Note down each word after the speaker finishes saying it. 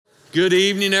Good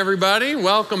evening, everybody.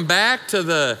 Welcome back to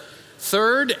the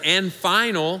third and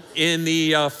final in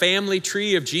the family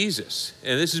tree of Jesus.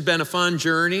 And this has been a fun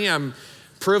journey. I'm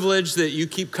privileged that you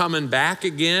keep coming back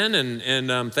again,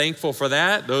 and I'm thankful for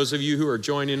that, those of you who are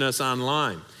joining us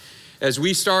online. As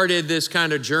we started this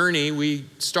kind of journey, we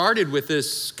started with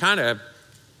this kind of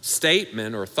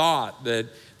statement or thought that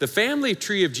the family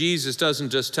tree of Jesus doesn't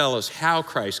just tell us how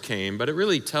Christ came, but it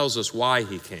really tells us why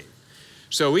he came.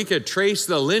 So we could trace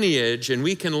the lineage and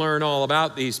we can learn all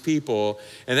about these people,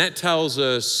 and that tells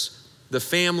us the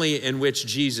family in which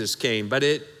Jesus came. But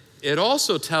it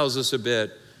also tells us a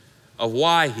bit of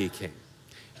why he came,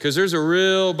 because there's a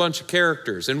real bunch of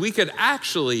characters, and we could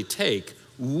actually take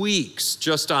weeks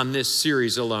just on this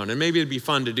series alone, and maybe it'd be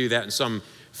fun to do that in some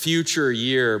future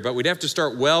year, but we'd have to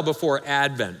start well before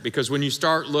Advent, because when you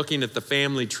start looking at the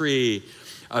family tree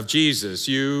of Jesus,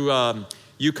 you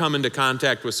come into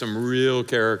contact with some real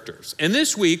characters. And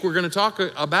this week, we're going to talk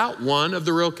about one of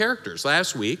the real characters.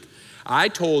 Last week, I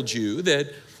told you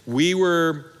that we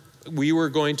were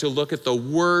going to look at the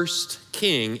worst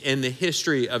king in the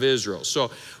history of Israel.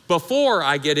 So before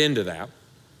I get into that,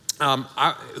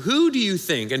 who do you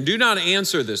think, and do not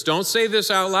answer this, don't say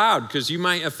this out loud because you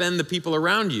might offend the people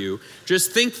around you.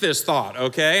 Just think this thought,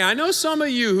 okay? I know some of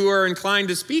you who are inclined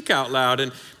to speak out loud,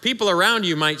 and people around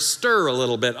you might stir a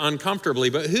little bit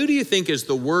uncomfortably, but who do you think is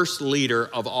the worst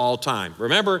leader of all time?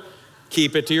 Remember,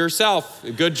 keep it to yourself. A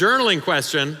good journaling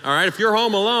question, all right? If you're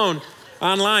home alone,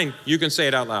 online, you can say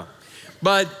it out loud.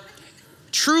 But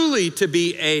truly, to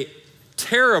be a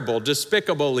terrible,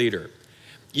 despicable leader,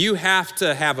 you have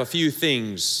to have a few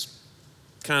things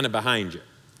kind of behind you.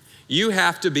 You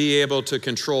have to be able to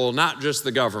control not just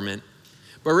the government,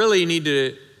 but really you need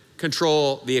to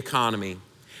control the economy.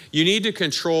 You need to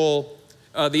control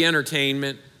the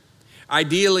entertainment.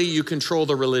 Ideally, you control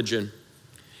the religion.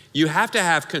 You have to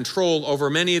have control over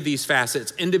many of these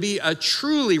facets. And to be a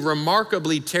truly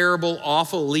remarkably terrible,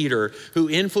 awful leader who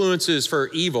influences for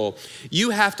evil,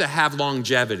 you have to have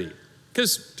longevity.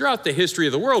 Because throughout the history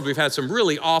of the world, we've had some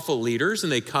really awful leaders,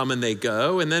 and they come and they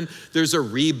go, and then there's a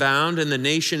rebound, and the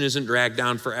nation isn't dragged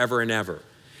down forever and ever.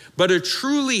 But a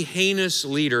truly heinous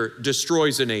leader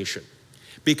destroys a nation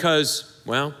because,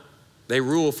 well, they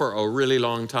rule for a really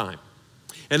long time.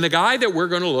 And the guy that we're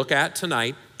going to look at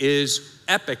tonight is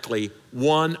epically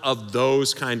one of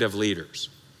those kind of leaders.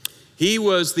 He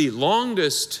was the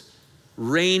longest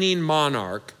reigning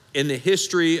monarch in the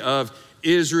history of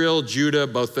Israel, Judah,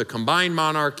 both the combined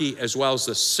monarchy as well as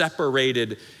the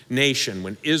separated nation,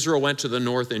 when Israel went to the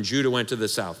north and Judah went to the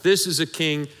south. This is a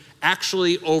king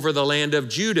actually over the land of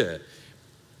Judah.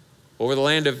 Over the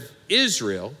land of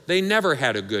Israel, they never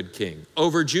had a good king.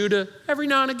 Over Judah, every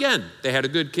now and again, they had a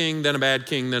good king, then a bad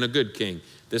king, then a good king.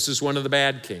 This is one of the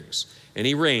bad kings, and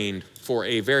he reigned for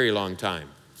a very long time.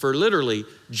 For literally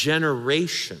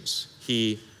generations,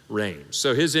 he reigned.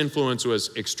 So his influence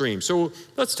was extreme. So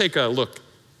let's take a look.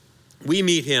 We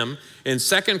meet him in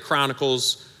 2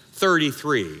 Chronicles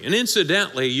 33. And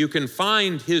incidentally, you can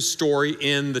find his story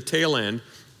in the tail end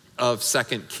of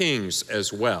 2 Kings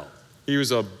as well. He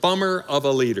was a bummer of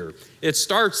a leader. It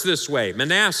starts this way.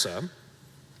 Manasseh,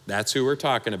 that's who we're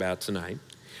talking about tonight,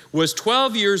 was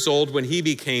 12 years old when he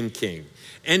became king.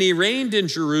 And he reigned in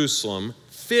Jerusalem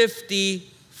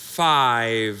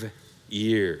 55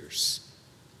 years.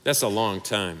 That's a long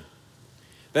time.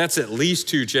 That's at least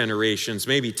 2 generations,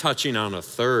 maybe touching on a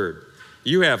third.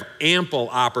 You have ample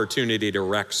opportunity to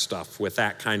wreck stuff with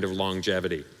that kind of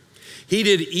longevity. He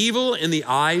did evil in the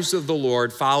eyes of the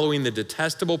Lord, following the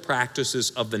detestable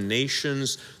practices of the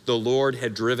nations the Lord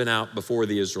had driven out before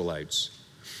the Israelites.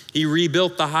 He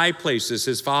rebuilt the high places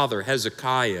his father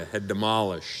Hezekiah had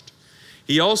demolished.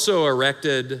 He also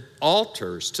erected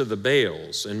altars to the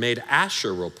Baals and made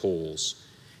Asherah poles.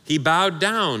 He bowed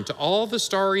down to all the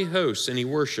starry hosts and he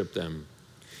worshiped them.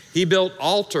 He built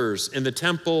altars in the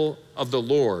temple of the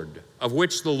Lord, of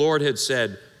which the Lord had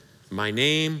said, "My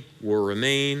name will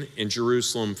remain in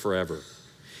Jerusalem forever."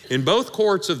 In both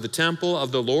courts of the temple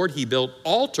of the Lord, he built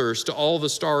altars to all the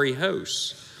starry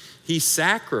hosts. He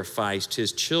sacrificed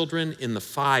his children in the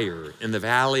fire in the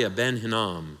valley of Ben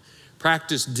Hinnom,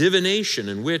 practiced divination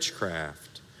and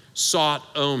witchcraft, sought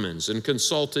omens and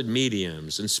consulted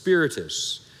mediums and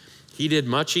spiritists. He did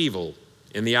much evil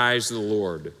in the eyes of the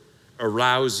Lord,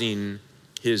 arousing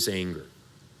his anger.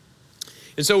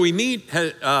 And so we meet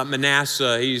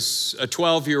Manasseh. He's a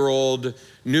 12-year-old,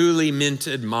 newly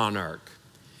minted monarch.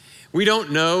 We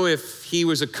don't know if he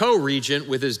was a co-regent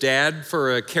with his dad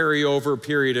for a carryover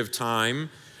period of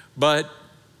time, but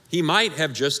he might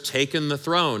have just taken the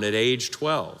throne at age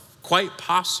 12. Quite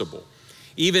possible.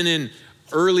 Even in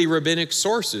early rabbinic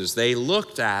sources, they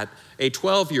looked at a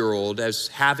 12-year-old as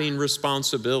having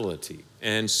responsibility.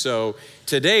 And so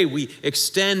today we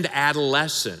extend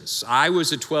adolescence. I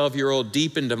was a 12-year-old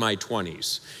deep into my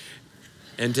 20s.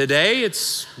 And today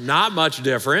it's not much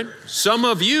different. Some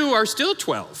of you are still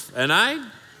 12, and I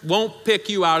won't pick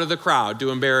you out of the crowd to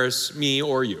embarrass me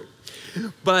or you.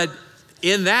 But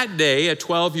in that day, a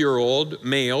 12-year-old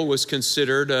male was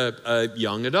considered a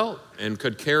young adult and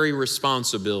could carry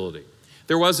responsibility.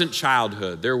 There wasn't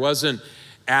childhood. There wasn't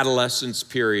adolescence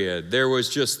period. There was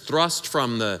just thrust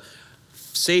from the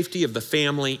safety of the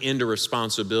family into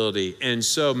responsibility. And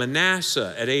so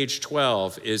Manasseh at age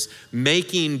 12 is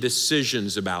making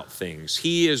decisions about things.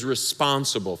 He is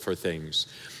responsible for things.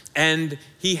 And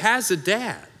he has a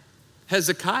dad,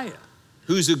 Hezekiah,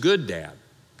 who's a good dad.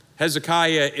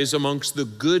 Hezekiah is amongst the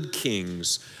good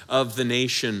kings of the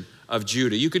nation of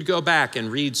Judah. You could go back and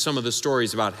read some of the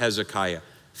stories about Hezekiah.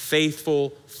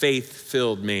 Faithful,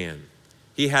 faith-filled man.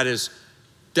 He had his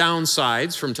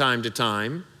downsides from time to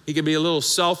time. He could be a little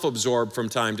self-absorbed from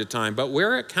time to time, but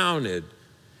where it counted,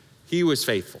 he was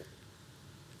faithful.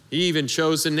 He even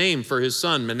chose a name for his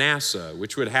son, Manasseh,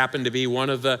 which would happen to be one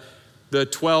of the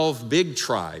 12 big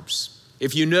tribes.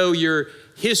 If you know your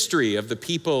history of the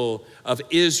people of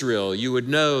Israel, you would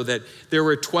know that there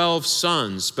were 12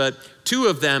 sons, but 2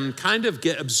 of them kind of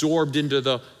get absorbed into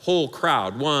the whole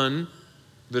crowd. One,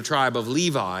 the tribe of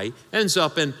Levi, ends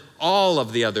up in all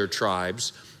of the other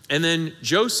tribes. And then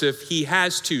Joseph, he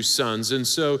has 2 sons. And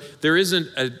so there isn't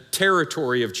a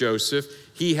territory of Joseph.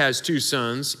 He has 2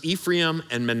 sons, Ephraim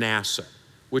and Manasseh,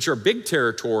 which are big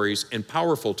territories and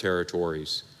powerful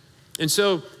territories. And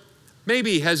so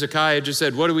maybe Hezekiah just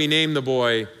said, what do we name the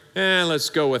boy? Let's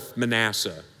go with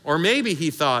Manasseh. Or maybe he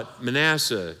thought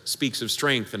Manasseh speaks of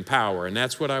strength and power, and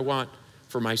that's what I want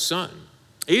for my son.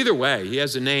 Either way, he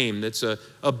has a name that's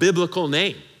a biblical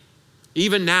name.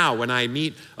 Even now, when I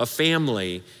meet a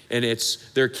family and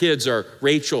their kids are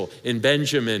Rachel and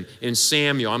Benjamin and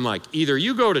Samuel, I'm like, either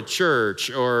you go to church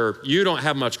or you don't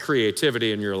have much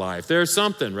creativity in your life. There's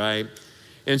something, right?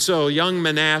 And so young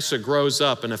Manasseh grows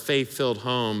up in a faith-filled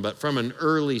home, but from an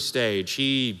early stage,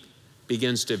 he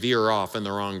begins to veer off in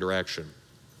the wrong direction.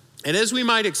 And as we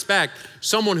might expect,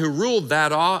 someone who ruled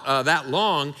that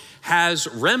long has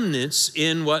remnants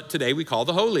in what today we call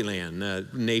the Holy Land, the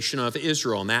nation of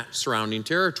Israel and that surrounding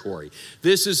territory.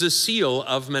 This is a seal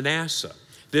of Manasseh.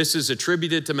 This is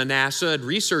attributed to Manasseh.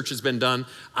 Research has been done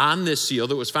on this seal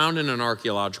that was found in an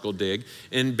archaeological dig,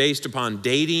 and based upon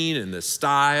dating and the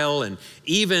style, and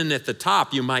even at the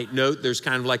top, you might note there's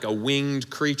kind of like a winged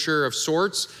creature of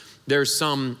sorts. There's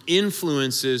some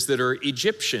influences that are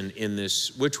Egyptian in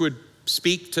this, which would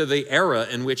speak to the era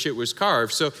in which it was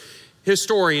carved. So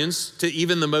historians, to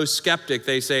even the most skeptic,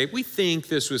 they say, we think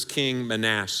this was King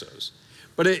Manasseh's.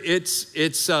 But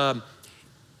it's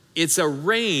a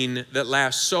reign that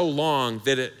lasts so long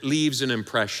that it leaves an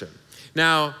impression.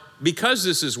 Now, because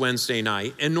this is Wednesday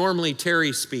night, and normally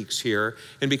Terry speaks here,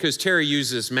 and because Terry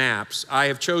uses maps, I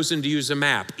have chosen to use a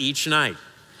map each night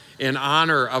in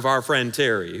honor of our friend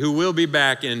Terry, who will be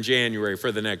back in January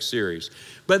for the next series.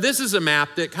 But this is a map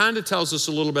that kind of tells us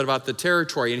a little bit about the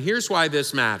territory, and here's why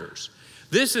this matters.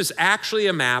 This is actually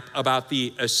a map about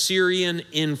the Assyrian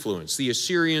influence. The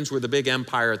Assyrians were the big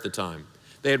empire at the time.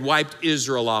 They had wiped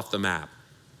Israel off the map.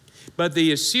 But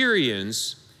the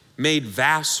Assyrians made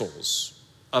vassals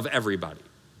of everybody.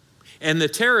 And the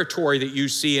territory that you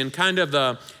see in kind of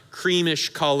the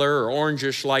creamish color or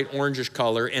orangish, light orangish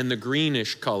color, and the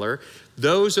greenish color,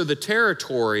 those are the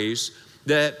territories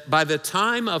that by the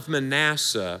time of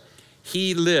Manasseh,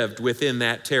 he lived within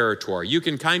that territory. You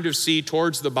can kind of see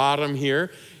towards the bottom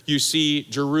here, you see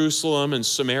Jerusalem and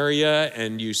Samaria,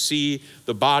 and you see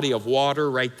the body of water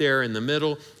right there in the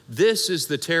middle. This is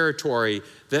the territory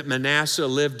that Manasseh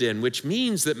lived in, which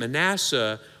means that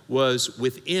Manasseh was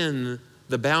within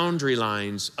the boundary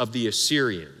lines of the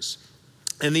Assyrians.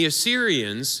 And the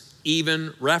Assyrians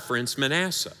even reference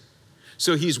Manasseh.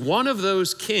 So he's one of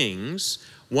those kings,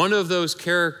 one of those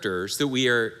characters that we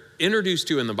are introduced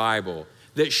to in the Bible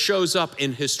that shows up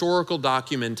in historical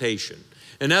documentation.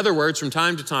 In other words, from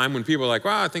time to time, when people are like,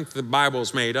 well, I think the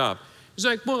Bible's made up, it's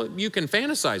like, well, you can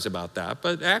fantasize about that,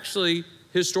 but actually,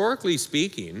 historically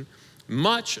speaking,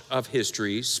 much of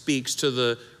history speaks to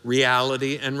the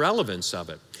reality and relevance of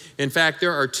it. In fact,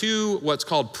 there are 2 what's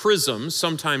called prisms.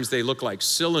 Sometimes they look like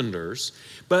cylinders,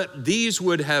 but these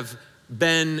would have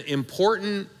been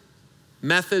important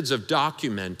methods of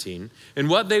documenting. And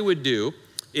what they would do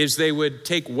is they would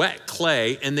take wet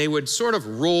clay and they would sort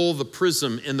of roll the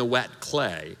prism in the wet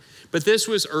clay. But this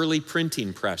was early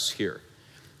printing press here.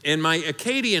 And my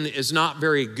Akkadian is not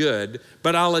very good,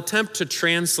 but I'll attempt to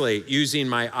translate using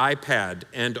my iPad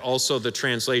and also the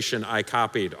translation I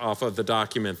copied off of the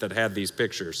document that had these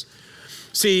pictures.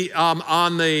 See,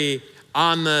 on the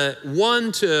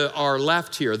one to our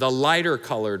left here, the lighter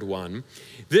colored one,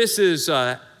 this is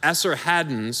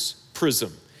Esarhaddon's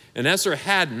prism. And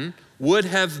Esarhaddon would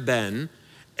have been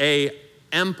an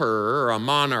emperor or a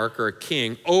monarch or a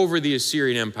king over the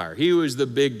Assyrian Empire. He was the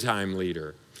big time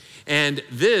leader. And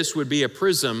this would be a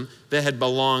prism that had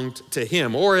belonged to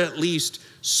him, or at least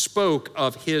spoke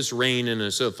of his reign and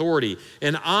his authority.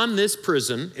 And on this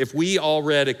prism, if we all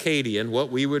read Akkadian, what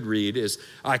we would read is,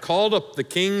 I called up the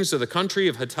kings of the country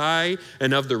of Hittai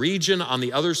and of the region on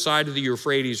the other side of the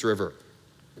Euphrates River,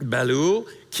 Belul,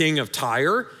 king of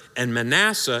Tyre, and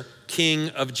Manasseh, king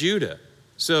of Judah.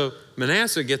 So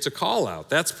Manasseh gets a call out.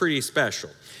 That's pretty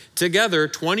special. Together,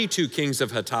 22 kings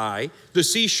of Hittai, the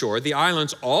seashore, the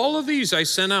islands, all of these I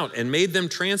sent out and made them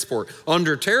transport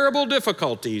under terrible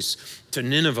difficulties to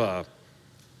Nineveh,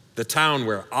 the town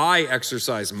where I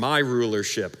exercise my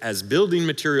rulership, as building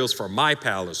materials for my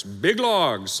palace, big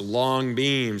logs, long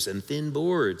beams, and thin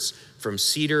boards from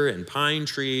cedar and pine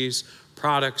trees,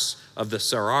 products of the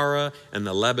Sarara and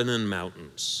the Lebanon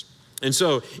mountains. And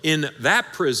so in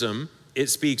that prism, it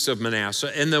speaks of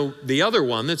Manasseh. And the other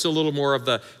one that's a little more of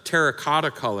the terracotta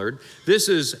colored, this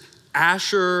is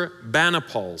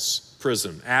Ashurbanipal's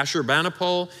prism.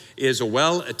 Ashurbanipal is a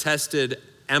well-attested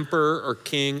emperor or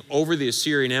king over the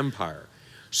Assyrian Empire.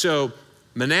 So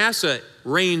Manasseh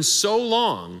reigns so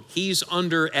long, he's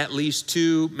under at least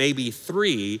 2, maybe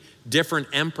 3 different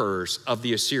emperors of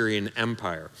the Assyrian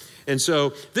Empire. And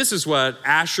so this is what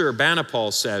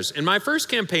Ashurbanipal says. In my first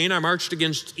campaign, I marched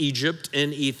against Egypt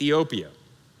and Ethiopia.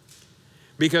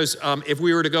 Because if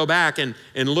we were to go back and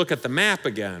look at the map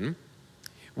again,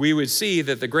 we would see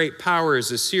that the great power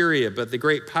is Assyria, but the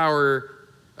great power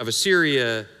of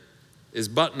Assyria is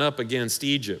buttoned up against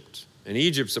Egypt. And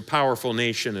Egypt's a powerful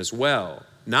nation as well.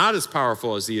 Not as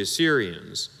powerful as the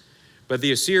Assyrians, but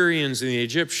the Assyrians and the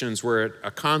Egyptians were at a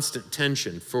constant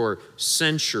tension for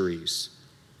centuries.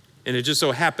 And it just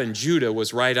so happened Judah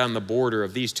was right on the border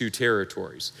of these 2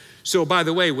 territories. So by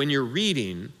the way, when you're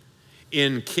reading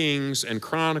in Kings and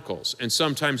Chronicles, and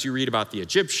sometimes you read about the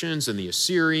Egyptians and the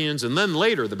Assyrians, and then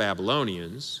later the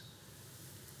Babylonians,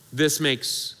 this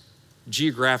makes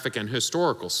geographic and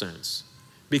historical sense.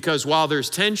 Because while there's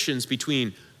tensions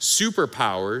between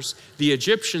superpowers, the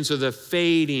Egyptians are the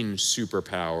fading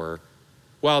superpower,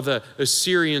 while the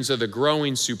Assyrians are the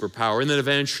growing superpower, and then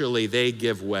eventually they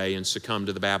give way and succumb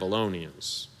to the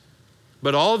Babylonians.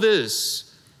 But all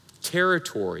this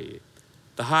territory,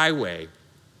 the highway,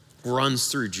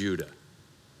 runs through Judah,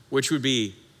 which would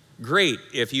be great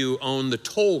if you own the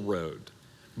toll road,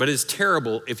 but is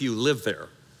terrible if you live there,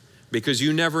 because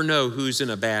you never know who's in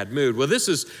a bad mood. Well, this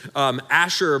is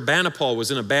Ashurbanipal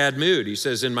was in a bad mood. He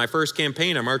says, in my first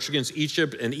campaign, I marched against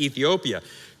Egypt and Ethiopia.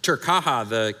 Turkaha,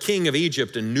 the king of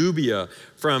Egypt, and Nubia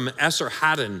from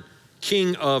Esarhaddon,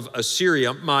 king of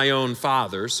Assyria, my own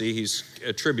father, see, he's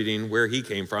attributing where he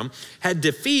came from, had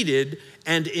defeated,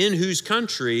 and in whose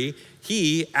country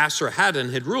he,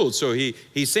 Esarhaddon, had ruled. So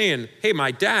he's saying, hey, my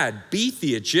dad beat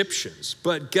the Egyptians,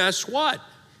 but guess what?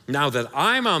 Now that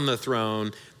I'm on the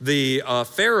throne, the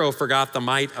Pharaoh forgot the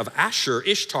might of Ashur,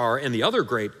 Ishtar, and the other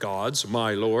great gods,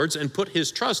 my lords, and put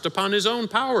his trust upon his own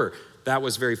power. That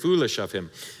was very foolish of him.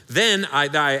 Then I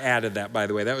added that, by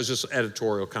the way. That was just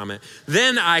editorial comment.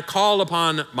 Then I call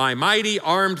upon my mighty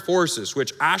armed forces,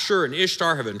 which Ashur and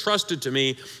Ishtar have entrusted to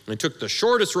me, and took the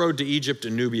shortest road to Egypt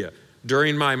and Nubia.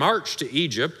 During my march to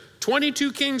Egypt,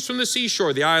 22 kings from the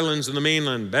seashore, the islands, and the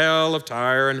mainland, Bel of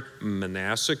Tyre and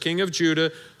Manasseh, king of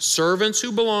Judah, servants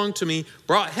who belonged to me,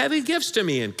 brought heavy gifts to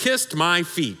me and kissed my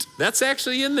feet. That's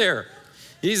actually in there.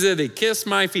 He said, he kissed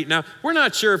my feet. Now, we're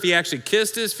not sure if he actually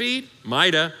kissed his feet.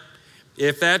 Might've.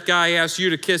 If that guy asked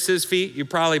you to kiss his feet, you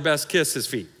probably best kiss his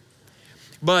feet.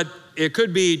 But it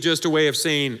could be just a way of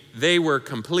saying they were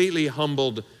completely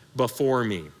humbled before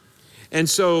me. And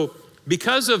so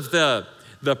because of the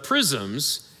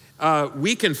prisms,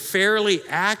 we can fairly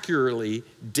accurately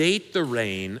date the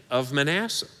reign of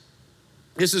Manasseh.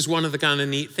 This is one of the kind of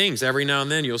neat things. Every now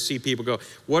and then you'll see people go,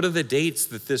 what are the dates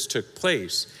that this took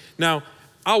place? Now,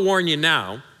 I'll warn you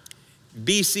now,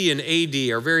 BC and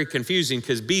AD are very confusing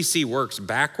because BC works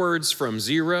backwards from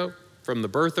 0, from the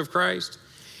birth of Christ.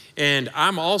 And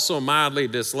I'm also mildly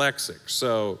dyslexic,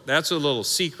 so that's a little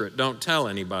secret. Don't tell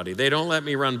anybody. They don't let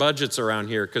me run budgets around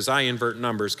here because I invert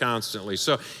numbers constantly.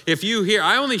 So if you hear,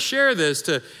 I only share this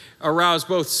to arouse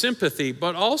both sympathy,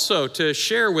 but also to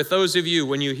share with those of you,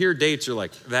 when you hear dates, you're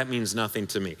like, that means nothing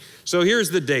to me. So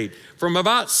here's the date. From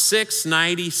about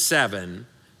 697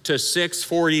 to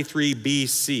 643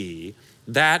 BC,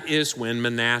 that is when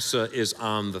Manasseh is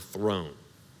on the throne.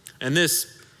 And this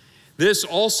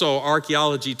also,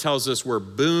 archaeology tells us, were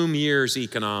boom years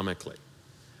economically.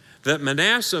 That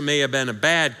Manasseh may have been a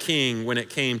bad king when it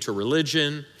came to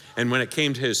religion and when it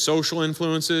came to his social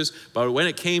influences, but when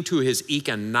it came to his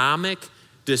economic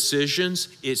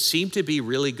decisions, it seemed to be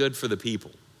really good for the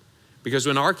people. Because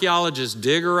when archaeologists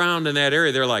dig around in that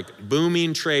area, they're like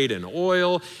booming trade in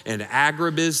oil and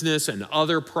agribusiness and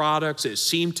other products. It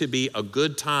seemed to be a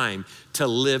good time to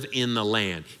live in the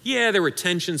land. Yeah, there were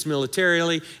tensions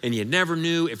militarily, and you never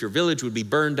knew if your village would be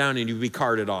burned down and you'd be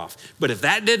carted off. But if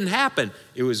that didn't happen,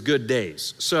 it was good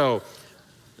days. So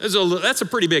that's a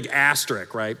pretty big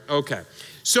asterisk, right? Okay.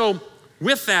 So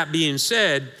with that being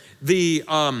said, the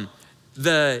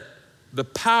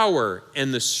power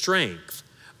and the strength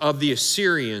of the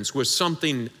Assyrians was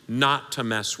something not to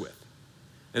mess with.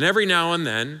 And every now and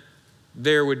then,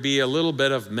 there would be a little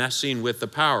bit of messing with the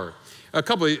power. A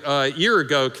couple year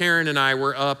ago, Karen and I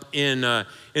were up in a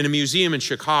museum in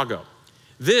Chicago.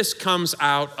 This comes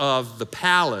out of the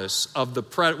palace of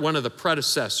one of the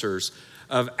predecessors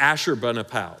of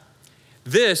Ashurbanipal.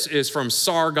 This is from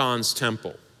Sargon's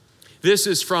temple. This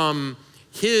is from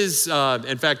his,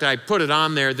 in fact, I put it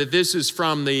on there that this is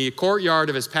from the courtyard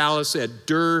of his palace at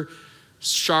Dur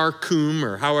Sharkum,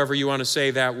 or however you want to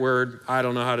say that word. I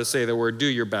don't know how to say the word. Do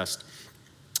your best.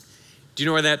 Do you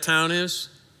know where that town is?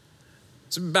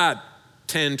 It's about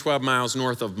 10, 12 miles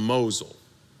north of Mosul.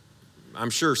 I'm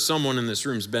sure someone in this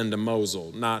room's been to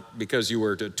Mosul, not because you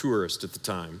were a tourist at the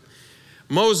time.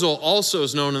 Mosul also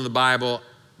is known in the Bible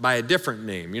by a different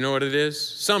name. You know what it is?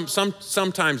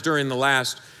 Sometimes during the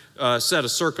last set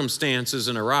of circumstances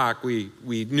in Iraq, we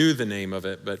knew the name of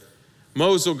it, but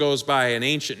Mosul goes by an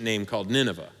ancient name called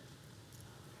Nineveh.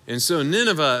 And so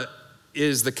Nineveh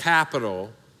is the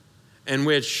capital in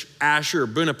which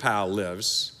Ashurbanipal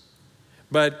lives,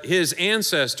 but his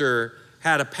ancestor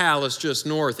had a palace just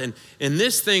north, and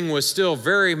this thing was still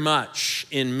very much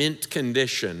in mint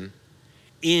condition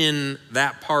in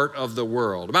that part of the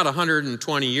world. About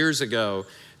 120 years ago,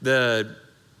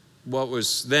 what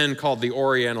was then called the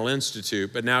Oriental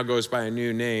Institute, but now goes by a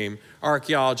new name,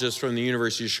 archaeologists from the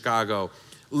University of Chicago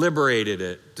liberated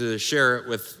it to share it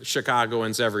with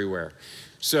Chicagoans everywhere.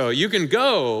 So you can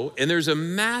go, and there's a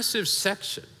massive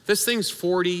section. This thing's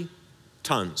 40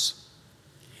 tons.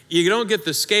 You don't get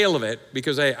the scale of it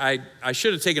because I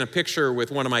should have taken a picture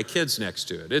with one of my kids next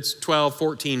to it. It's 12,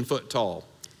 14 foot tall.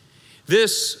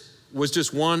 This was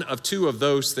just one of two of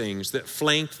those things that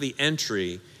flanked the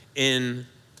entry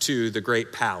into the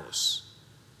great palace.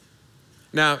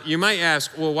 Now, you might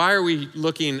ask, well, why are we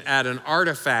looking at an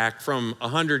artifact from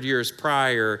 100 years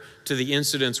prior to the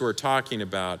incidents we're talking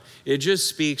about? It just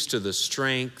speaks to the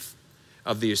strength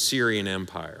of the Assyrian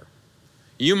Empire.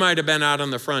 You might have been out on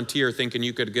the frontier thinking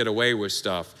you could get away with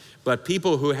stuff, but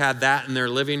people who had that in their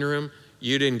living room,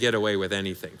 you didn't get away with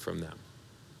anything from them.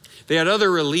 They had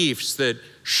other reliefs that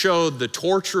showed the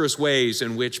torturous ways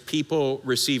in which people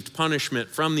received punishment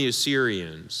from the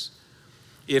Assyrians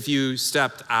if you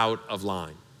stepped out of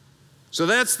line. So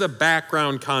that's the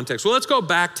background context. Well, let's go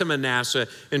back to Manasseh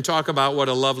and talk about what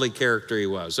a lovely character he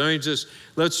was.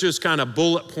 Let's just kind of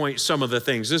bullet point some of the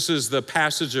things. This is the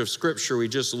passage of scripture we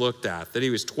just looked at, that he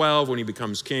was 12 when he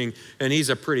becomes king, and he's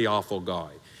a pretty awful guy.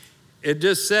 It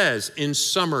just says, in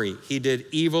summary, he did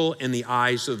evil in the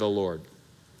eyes of the Lord.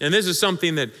 And this is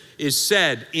something that is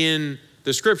said in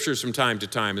the scriptures from time to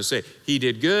time. They say he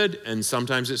did good, and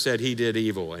sometimes it said he did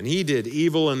evil. And he did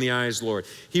evil in the eyes of the Lord.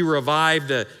 He revived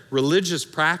the religious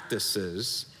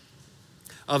practices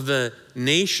of the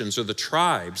nations or the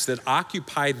tribes that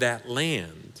occupied that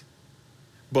land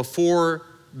before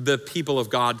the people of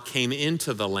God came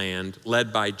into the land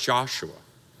led by Joshua.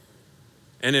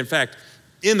 And in fact,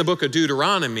 in the book of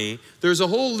Deuteronomy, there's a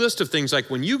whole list of things like,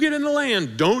 when you get in the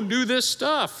land, don't do this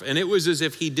stuff. And it was as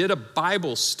if he did a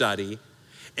Bible study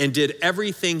and did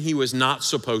everything he was not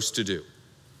supposed to do.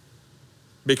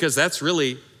 Because that's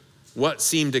really what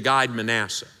seemed to guide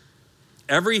Manasseh.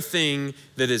 Everything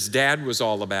that his dad was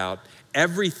all about,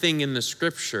 everything in the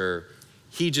scripture,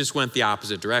 he just went the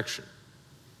opposite direction.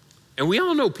 And we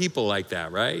all know people like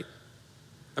that, right?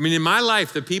 I mean, in my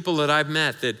life, the people that I've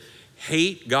met that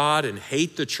hate God and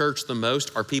hate the church the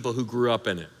most are people who grew up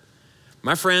in it.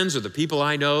 My friends are the people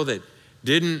I know that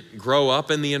didn't grow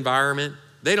up in the environment,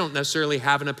 they don't necessarily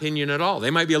have an opinion at all.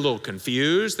 They might be a little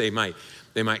confused. They might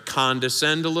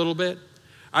condescend a little bit.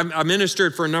 I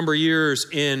ministered for a number of years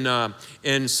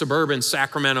in suburban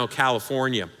Sacramento,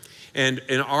 California. And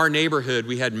in our neighborhood,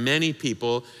 we had many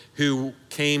people who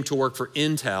came to work for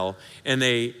Intel, and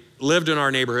they lived in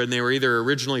our neighborhood, and they were either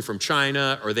originally from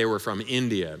China or they were from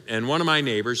India. And one of my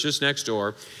neighbors just next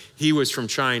door, he was from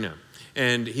China.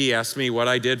 And he asked me what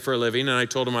I did for a living, and I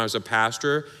told him I was a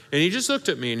pastor. And he just looked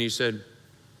at me and he said,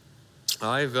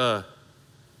 I've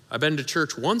been to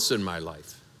church once in my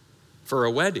life for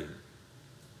a wedding.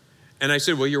 And I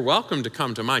said, well, you're welcome to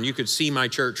come to mine. You could see my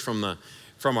church from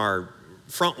our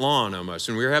front lawn almost.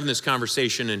 And we were having this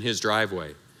conversation in his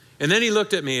driveway. And then he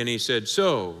looked at me and he said,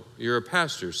 so you're a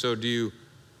pastor, so do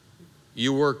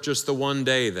you work just the one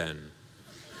day then?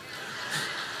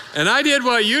 And I did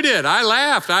what you did. I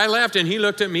laughed, and he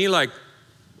looked at me like,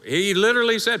 he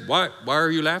literally said, why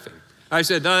are you laughing? I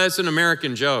said, no, that's an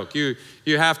American joke. You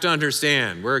have to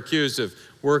understand, we're accused of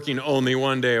working only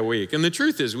one day a week. And the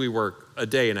truth is we work a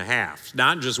day and a half,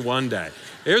 not just one day.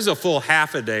 There's a full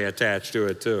half a day attached to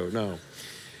it too.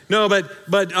 No,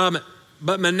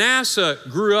 but Manasseh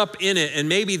grew up in it, and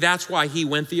maybe that's why he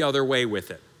went the other way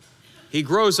with it. He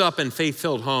grows up in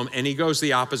faith-filled home, and he goes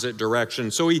the opposite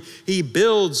direction. So he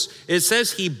builds, it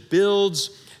says he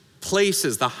builds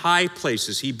places, the high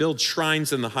places. He builds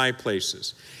shrines in the high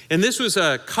places. And this was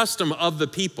a custom of the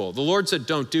people. The Lord said,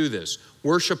 don't do this.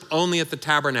 Worship only at the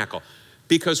tabernacle.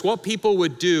 Because what people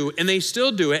would do, and they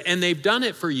still do it, and they've done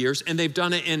it for years, and they've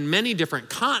done it in many different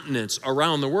continents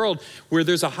around the world, where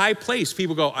there's a high place.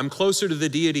 People go, I'm closer to the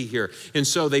deity here. And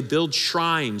so they build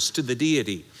shrines to the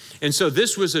deity. And so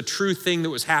this was a true thing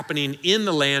that was happening in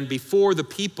the land before the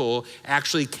people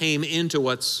actually came into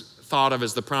what's thought of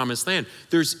as the promised land.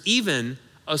 There's even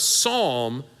a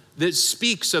psalm that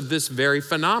speaks of this very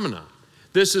phenomenon.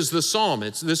 This is the psalm.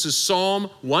 This is Psalm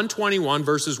 121,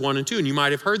 verses 1 and 2. And you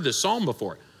might have heard this psalm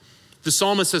before. The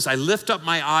psalmist says, I lift up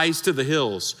my eyes to the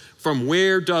hills. From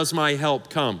where does my help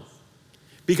come?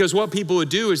 Because what people would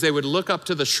do is they would look up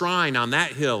to the shrine on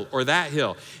that hill or that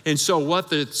hill. And so what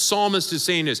the psalmist is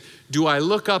saying is, do I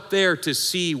look up there to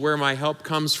see where my help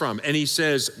comes from? And he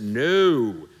says,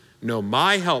 no,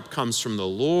 my help comes from the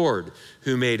Lord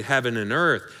who made heaven and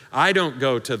earth. I don't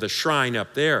go to the shrine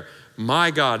up there.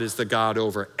 My God is the God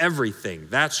over everything.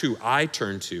 That's who I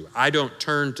turn to. I don't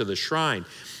turn to the shrine.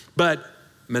 But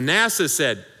Manasseh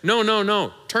said,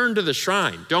 no, turn to the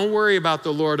shrine. Don't worry about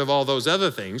the Lord of all those other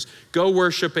things. Go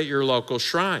worship at your local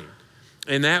shrine.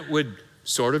 And that would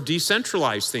sort of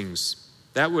decentralize things.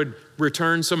 That would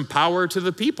return some power to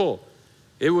the people.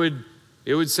 It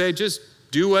would say, just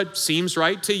do what seems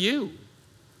right to you.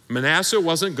 Manasseh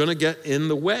wasn't going to get in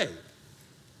the way.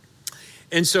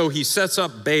 And so he sets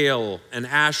up Baal and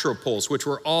Asherah poles, which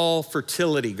were all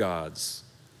fertility gods.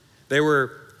 They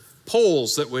were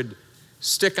poles that would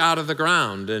stick out of the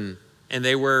ground, and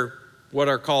they were what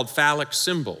are called phallic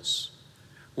symbols,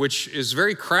 which is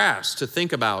very crass to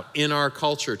think about in our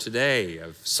culture today,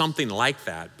 of something like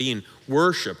that being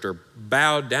worshiped or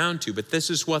bowed down to. But this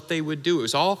is what they would do. It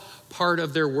was all part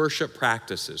of their worship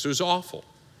practices. It was awful.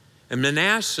 And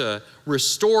Manasseh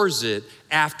restores it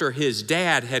after his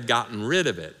dad had gotten rid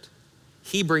of it.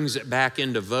 He brings it back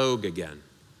into vogue again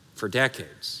for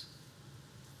decades.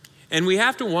 And we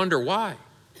have to wonder why.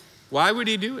 Why would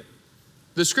he do it?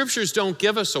 The scriptures don't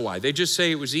give us a why. They just say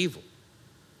it was evil.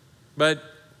 But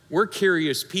we're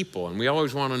curious people, and we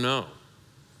always want to know.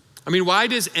 I mean, why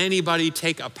does anybody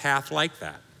take a path like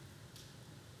that?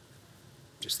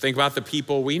 Just think about the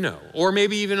people we know, or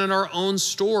maybe even in our own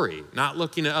story, not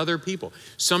looking at other people.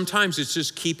 Sometimes it's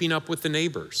just keeping up with the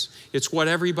neighbors. It's what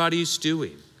everybody's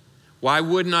doing. Why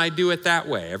wouldn't I do it that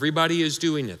way? Everybody is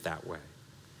doing it that way.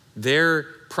 They're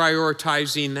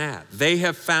prioritizing that. They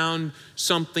have found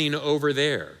something over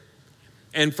there.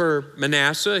 And for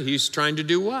Manasseh, he's trying to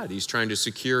do what? He's trying to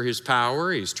secure his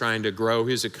power. He's trying to grow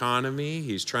his economy.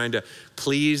 He's trying to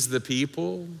please the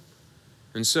people.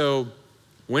 And so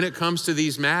when it comes to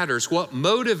these matters, what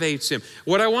motivates him?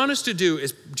 What I want us to do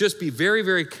is just be very,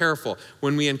 very careful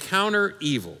when we encounter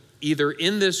evil, either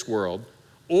in this world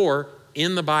or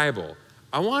in the Bible.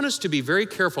 I want us to be very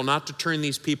careful not to turn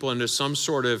these people into some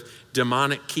sort of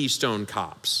demonic Keystone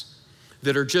cops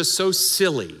that are just so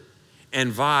silly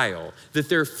and vile that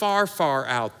they're far, far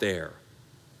out there.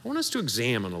 I want us to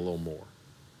examine a little more.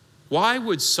 Why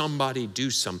would somebody do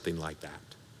something like that?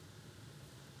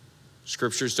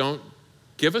 Scriptures don't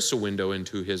give us a window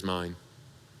into his mind.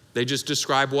 They just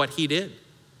describe what he did.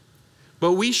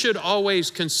 But we should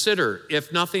always consider,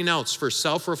 if nothing else, for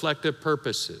self-reflective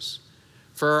purposes,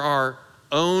 for our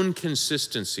own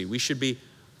consistency. We should be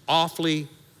awfully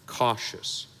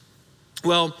cautious.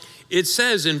 Well, it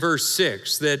says in verse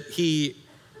 6 that he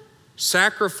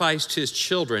sacrificed his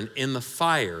children in the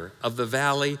fire of the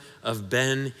valley of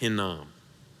Ben Hinnom.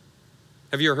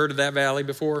 Have you ever heard of that valley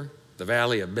before? The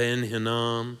valley of Ben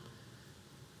Hinnom?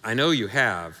 I know you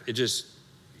have.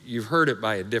 You've heard it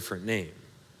by a different name.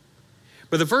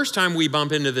 But the first time we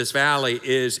bump into this valley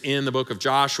is in the book of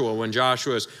Joshua, when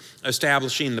Joshua is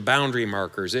establishing the boundary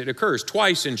markers. It occurs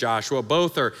twice in Joshua.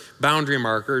 Both are boundary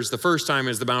markers. The first time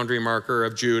is the boundary marker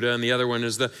of Judah, and the other one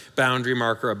is the boundary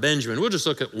marker of Benjamin. We'll just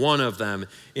look at one of them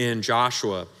in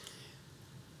Joshua.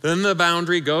 Then the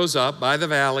boundary goes up by the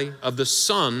valley of the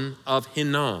son of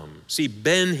Hinnom. See,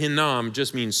 Ben Hinnom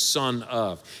just means son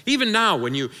of. Even now,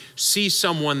 when you see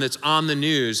someone that's on the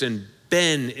news and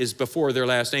Ben is before their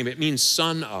last name, it means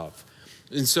son of.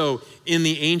 And so in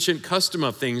the ancient custom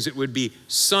of things, it would be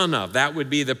son of. That would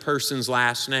be the person's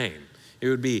last name. It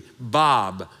would be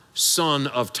Bob, son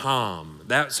of Tom.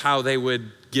 That's how they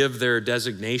would give their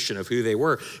designation of who they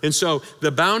were. And so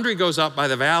the boundary goes up by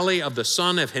the valley of the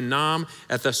son of Hinnom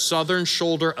at the southern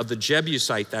shoulder of the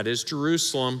Jebusite, that is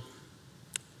Jerusalem.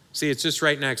 See, it's just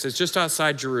right next. It's just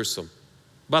outside Jerusalem.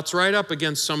 Butts right up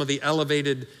against some of the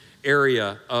elevated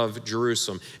area of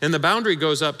Jerusalem. And the boundary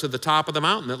goes up to the top of the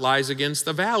mountain that lies against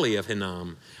the valley of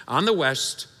Hinnom on the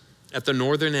west at the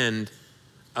northern end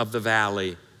of the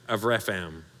valley of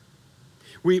Rephaim.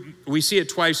 We see it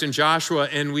twice in Joshua,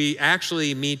 and we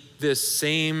actually meet this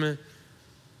same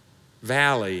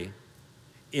valley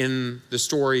in the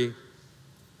story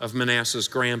of Manasseh's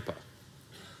grandpa.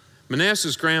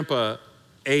 Manasseh's grandpa,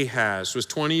 Ahaz, was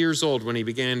 20 years old when he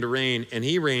began to reign, and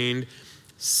he reigned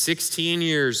 16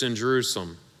 years in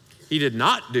Jerusalem. He did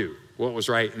not do what was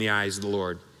right in the eyes of the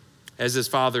Lord, as his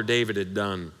father David had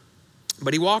done.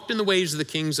 But he walked in the ways of the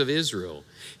kings of Israel.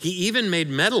 He even made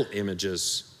metal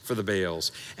images for the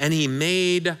Baals, and he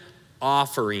made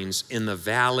offerings in the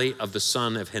valley of the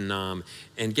son of Hinnom.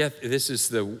 And this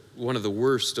is one of the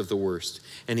worst of the worst.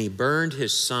 And he burned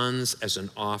his sons as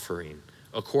an offering,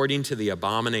 according to the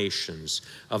abominations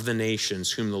of the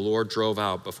nations whom the Lord drove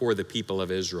out before the people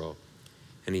of Israel.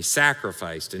 And he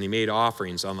sacrificed and he made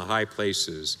offerings on the high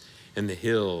places and the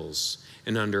hills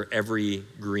and under every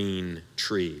green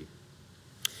tree.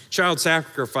 Child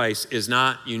sacrifice is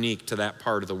not unique to that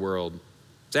part of the world.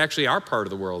 It's actually our part of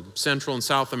the world. Central and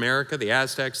South America, the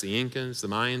Aztecs, the Incans, the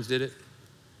Mayans did it.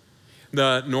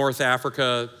 The North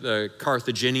Africa, the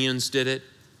Carthaginians did it.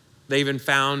 They even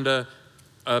found a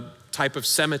type of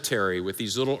cemetery with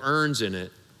these little urns in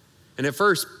it. And at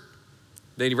first,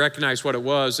 they recognized what it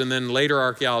was, and then later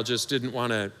archaeologists didn't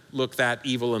want to look that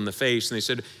evil in the face, and they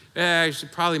said, it's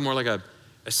probably more like a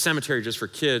cemetery just for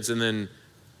kids. And then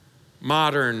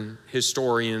modern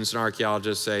historians and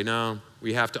archaeologists say, no,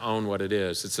 we have to own what it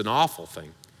is. It's an awful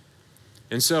thing.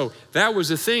 And so that was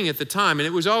a thing at the time, and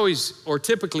it was always or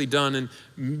typically done in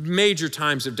major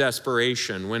times of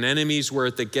desperation, when enemies were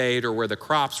at the gate or where the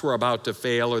crops were about to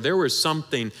fail, or there was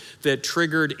something that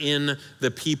triggered in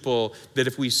the people that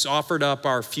if we offered up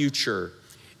our future,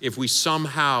 if we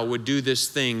somehow would do this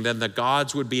thing, then the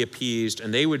gods would be appeased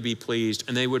and they would be pleased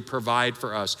and they would provide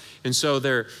for us. And so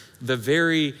they're the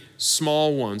very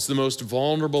small ones, the most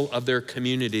vulnerable of their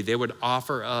community, they would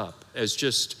offer up as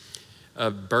just a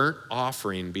burnt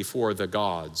offering before the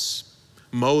gods.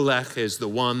 Molech is the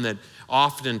one that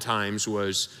oftentimes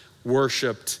was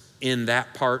worshiped in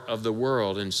that part of the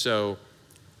world. And so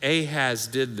Ahaz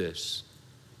did this.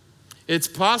 It's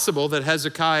possible that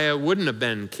Hezekiah wouldn't have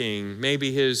been king.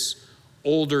 Maybe his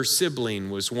older sibling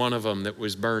was one of them that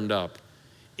was burned up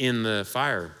in the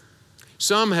fire.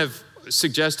 Some have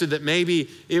suggested that maybe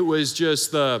it was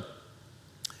just the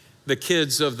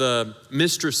kids of the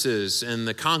mistresses and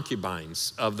the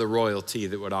concubines of the royalty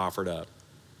that would offer it up.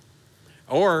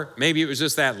 Or maybe it was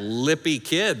just that lippy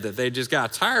kid that they just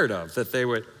got tired of, that they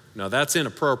would, no, that's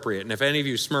inappropriate. And if any of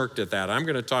you smirked at that, I'm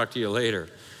going to talk to you later.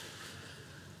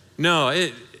 No,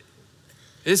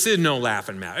 this is no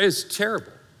laughing matter. It's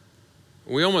terrible.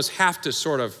 We almost have to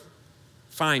sort of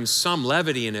find some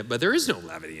levity in it, but there is no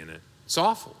levity in it. It's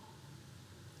awful.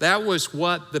 That was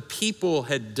what the people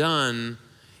had done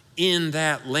in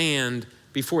that land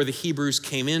before the Hebrews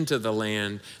came into the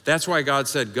land. That's why God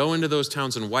said, go into those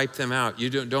towns and wipe them out. You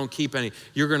don't keep any.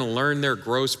 You're going to learn their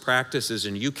gross practices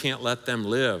and you can't let them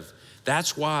live.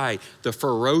 That's why the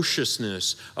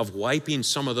ferociousness of wiping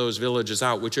some of those villages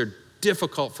out, which are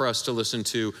difficult for us to listen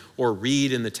to or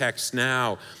read in the text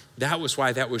now, that was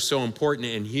why that was so important.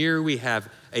 And here we have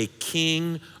a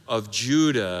king of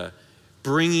Judah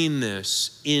bringing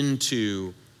this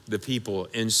into the people.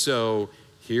 And so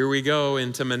here we go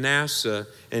into Manasseh,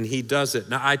 and he does it.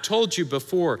 Now, I told you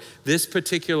before, this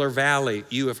particular valley,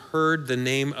 you have heard the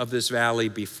name of this valley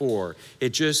before. It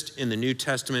just, in the New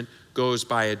Testament, goes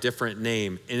by a different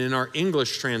name. And in our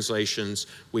English translations,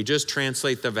 we just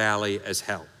translate the valley as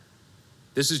hell.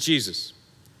 This is Jesus.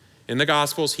 In the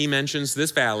Gospels, he mentions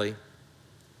this valley,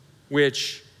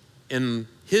 which in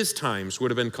his times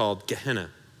would have been called Gehenna.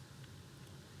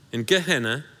 And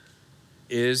Gehenna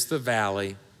is the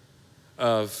valley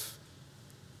of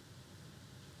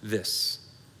this.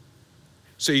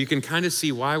 So you can kind of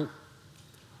see why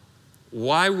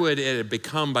would it have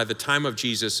become, by the time of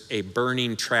Jesus, a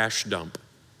burning trash dump?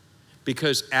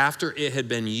 Because after it had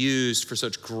been used for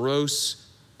such gross,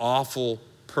 awful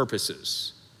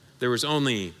purposes, there was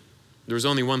only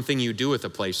one thing you do with a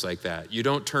place like that. You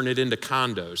don't turn it into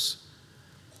condos.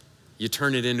 You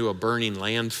turn it into a burning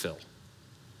landfill.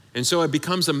 And so it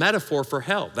becomes a metaphor for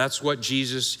hell. That's what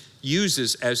Jesus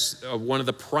uses as one of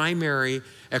the primary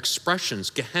expressions,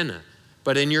 Gehenna.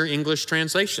 But in your English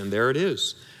translation, there it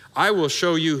is. I will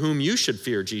show you whom you should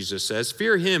fear, Jesus says.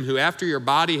 Fear him who, after your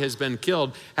body has been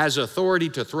killed, has authority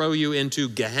to throw you into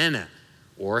Gehenna,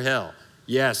 or hell.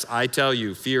 Yes, I tell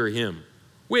you, fear him.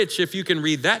 Which, if you can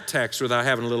read that text without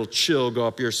having a little chill go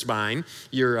up your spine,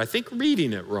 you're, I think,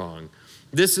 reading it wrong.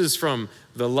 This is from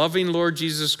the loving Lord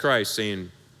Jesus Christ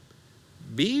saying,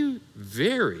 be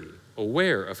very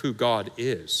aware of who God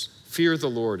is. Fear the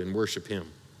Lord and worship him.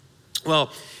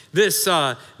 Well, this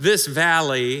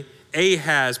valley,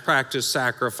 Ahaz practiced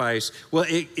sacrifice. Well,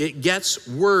 it gets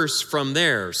worse from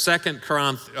there. 2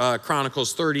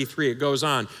 Chronicles 33, it goes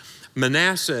on.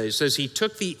 Manasseh, it says he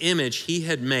took the image he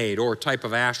had made, or a type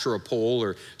of Asherah pole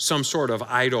or some sort of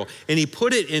idol, and he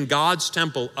put it in God's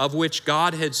temple, of which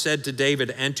God had said to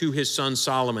David and to his son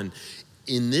Solomon,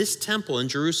 in this temple in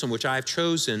Jerusalem, which I have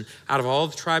chosen out of all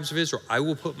the tribes of Israel, I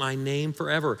will put my name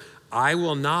forever. I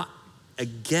will not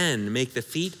again make the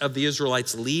feet of the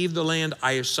Israelites leave the land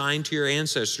I assigned to your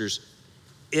ancestors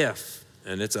if,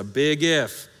 and it's a big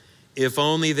if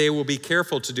only they will be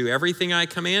careful to do everything I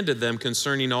commanded them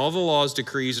concerning all the laws,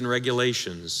 decrees, and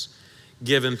regulations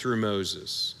given through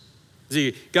Moses.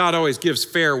 See, God always gives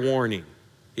fair warning.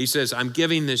 He says, I'm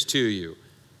giving this to you.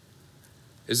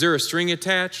 Is there a string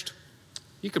attached?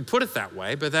 You could put it that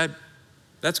way, but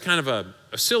that's kind of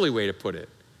a silly way to put it.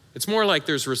 It's more like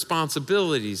there's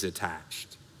responsibilities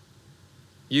attached.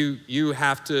 You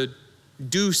have to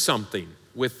do something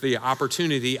with the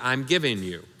opportunity I'm giving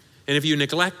you. And if you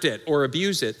neglect it or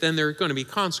abuse it, then there are going to be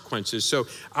consequences. So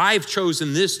I've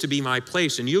chosen this to be my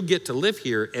place, and you'll get to live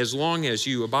here as long as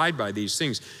you abide by these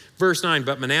things. Verse 9,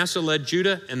 but Manasseh led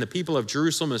Judah and the people of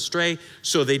Jerusalem astray,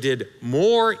 so they did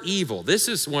more evil. This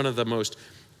is one of the most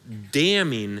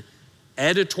damning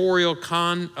editorial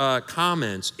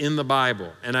comments in the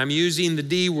Bible. And I'm using the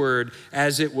D word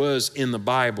as it was in the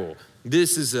Bible.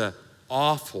 This is an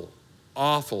awful,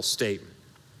 awful statement.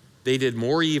 They did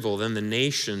more evil than the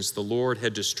nations the Lord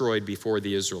had destroyed before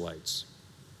the Israelites.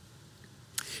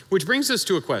 Which brings us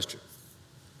to a question.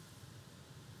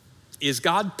 Is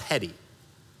God petty?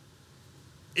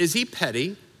 Is he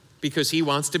petty because he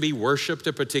wants to be worshiped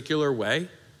a particular way?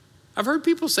 I've heard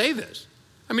people say this.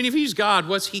 I mean, if he's God,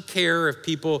 what's he care if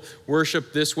people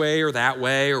worship this way or that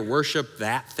way, or worship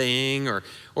that thing, or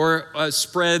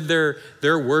spread their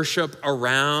worship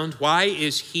around? Why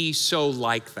is he so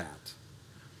like that?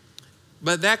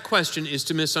 But that question is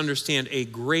to misunderstand a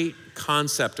great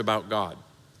concept about God.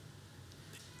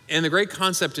 And the great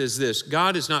concept is this: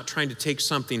 God is not trying to take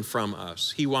something from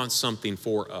us. He wants something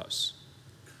for us.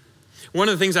 One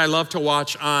of the things I love to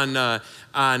watch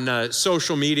on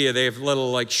social media, they have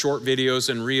little like short videos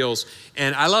and reels,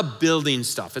 and I love building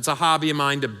stuff. It's a hobby of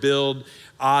mine to build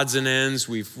odds and ends.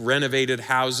 We've renovated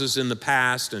houses in the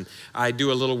past, and I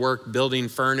do a little work building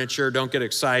furniture. Don't get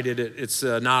excited. It's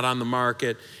not on the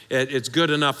market. It's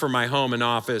good enough for my home and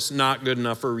office, not good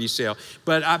enough for resale.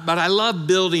 But I love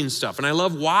building stuff, and I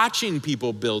love watching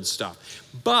people build stuff.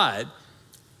 But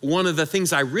one of the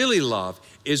things I really love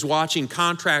is watching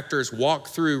contractors walk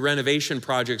through renovation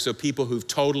projects of people who've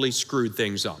totally screwed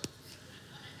things up.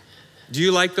 Do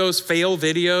you like those fail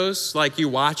videos? Like you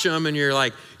watch them and you're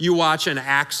like, you watch an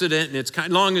accident and it's kind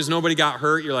of, long as nobody got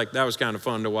hurt, you're like, that was kind of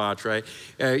fun to watch, right?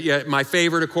 Yeah, my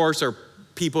favorite, of course, are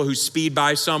people who speed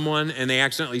by someone and they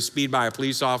accidentally speed by a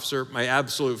police officer. My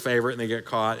absolute favorite, and they get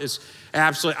caught. It's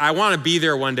absolutely, I want to be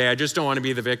there one day. I just don't want to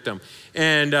be the victim.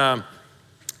 And,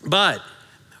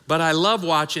 but I love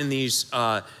watching these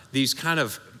kind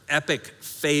of epic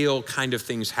fail kind of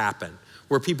things happen,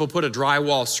 where people put a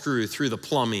drywall screw through the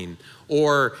plumbing,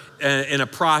 or in a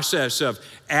process of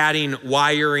adding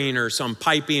wiring or some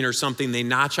piping or something, they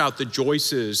notch out the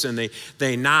joists and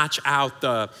they notch out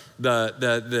the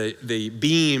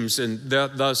beams, and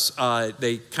thus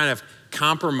they kind of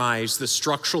compromise the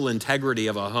structural integrity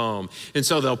of a home. And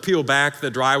so they'll peel back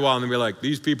the drywall and they'll be like,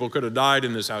 these people could have died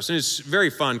in this house. And it's very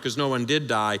fun because no one did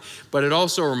die, but it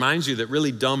also reminds you that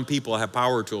really dumb people have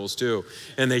power tools too,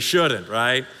 and they shouldn't,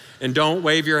 right? And don't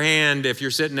wave your hand if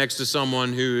you're sitting next to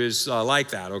someone who is like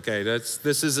that, okay?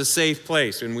 This is a safe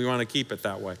place, and we want to keep it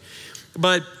that way.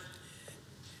 But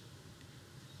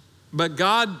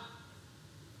God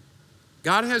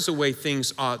has a way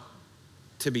things ought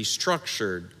to be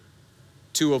structured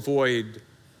to avoid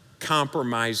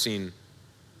compromising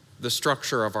the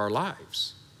structure of our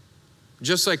lives.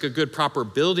 Just like a good proper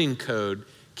building code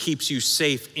keeps you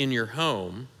safe in your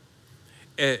home,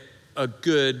 a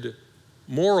good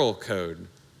moral code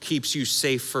keeps you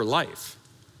safe for life.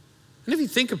 And if you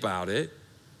think about it,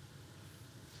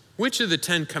 which of the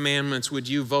 10 commandments would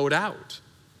you vote out?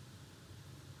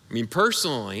 I mean,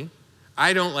 personally,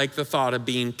 I don't like the thought of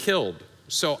being killed.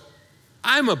 So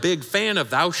I'm a big fan of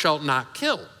thou shalt not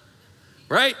kill,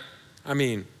 right? I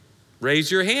mean,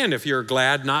 raise your hand if you're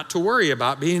glad not to worry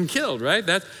about being killed, right?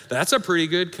 That's a pretty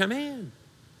good command.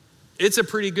 It's a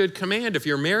pretty good command if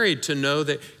you're married to know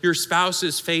that your spouse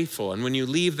is faithful, and when you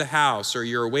leave the house or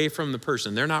you're away from the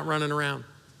person, they're not running around.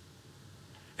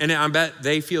 And I bet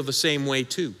they feel the same way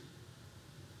too.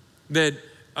 That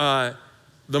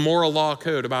the moral law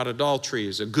code about adultery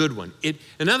is a good one.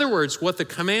 In other words, what the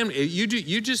commandment,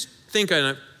 you just think on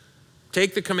it,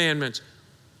 take the commandments.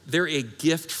 They're a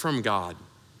gift from God.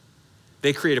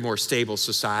 They create a more stable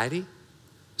society,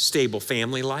 stable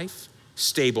family life,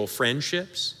 stable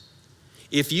friendships.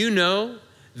 If you know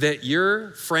that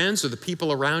your friends or the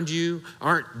people around you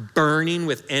aren't burning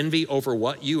with envy over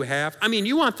what you have, I mean,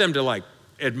 you want them to like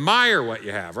admire what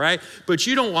you have, right? But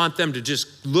you don't want them to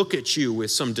just look at you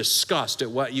with some disgust at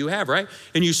what you have, right?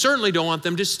 And you certainly don't want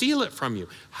them to steal it from you.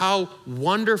 How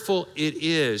wonderful it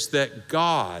is that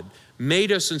God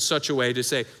made us in such a way to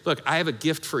say, look, I have a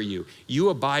gift for you. You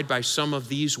abide by some of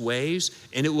these ways,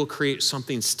 and it will create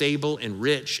something stable and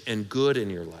rich and good in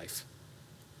your life.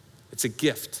 It's a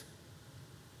gift.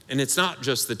 And it's not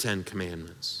just the 10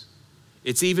 commandments.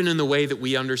 It's even in the way that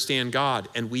we understand God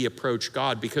and we approach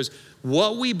God, because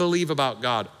what we believe about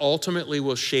God ultimately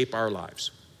will shape our lives.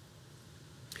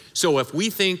 So if we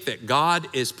think that God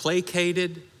is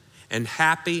placated and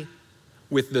happy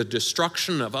with the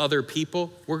destruction of other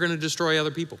people, we're going to destroy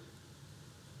other people.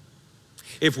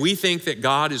 If we think that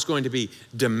God is going to be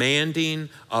demanding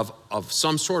of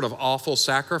some sort of awful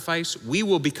sacrifice, we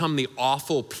will become the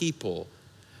awful people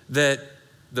that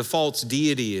the false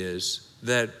deity is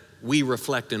that we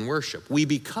reflect and worship. We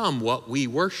become what we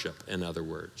worship, in other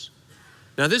words.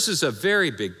 Now, this is a very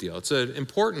big deal. It's an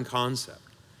important concept.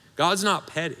 God's not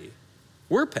petty.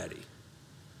 We're petty,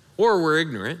 or we're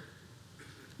ignorant,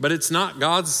 but it's not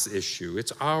God's issue,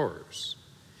 it's ours.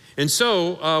 And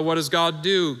so what does God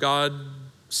do? God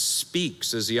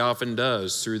speaks, as he often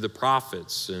does, through the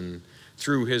prophets and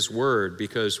through his word,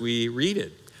 because we read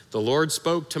it. The Lord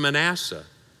spoke to Manasseh.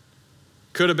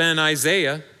 Could have been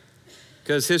Isaiah,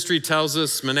 because history tells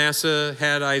us Manasseh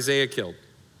had Isaiah killed.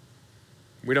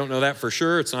 We don't know that for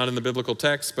sure. It's not in the biblical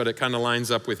text, but it kind of lines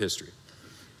up with history.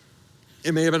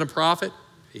 It may have been a prophet.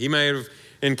 He may have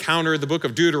encountered the book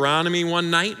of Deuteronomy one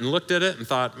night and looked at it and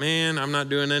thought, man, I'm not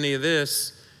doing any of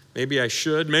this. Maybe I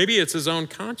should. Maybe it's his own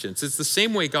conscience. It's the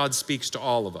same way God speaks to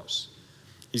all of us.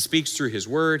 He speaks through his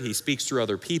word. He speaks through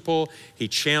other people. He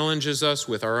challenges us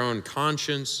with our own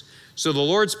conscience. So the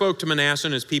Lord spoke to Manasseh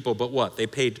and his people, but what? They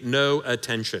paid no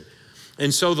attention.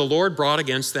 And so the Lord brought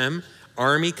against them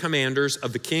army commanders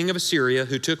of the king of Assyria,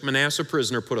 who took Manasseh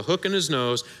prisoner, put a hook in his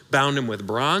nose, bound him with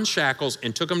bronze shackles,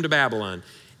 and took him to Babylon.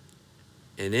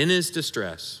 And in his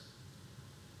distress,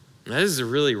 now this is a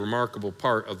really remarkable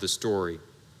part of the story.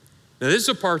 Now this is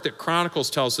a part that Chronicles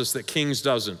tells us that Kings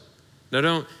doesn't.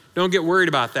 Now don't get worried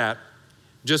about that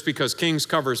just because Kings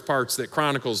covers parts that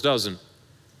Chronicles doesn't.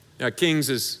 Now Kings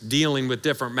is dealing with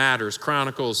different matters.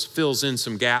 Chronicles fills in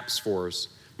some gaps for us,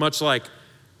 much like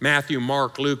Matthew,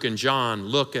 Mark, Luke, and John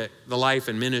look at the life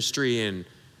and ministry and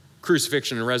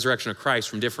crucifixion and resurrection of Christ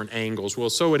from different angles.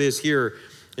 Well, so it is here.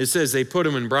 It says they put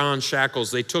him in bronze shackles.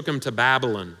 They took him to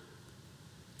Babylon.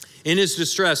 In his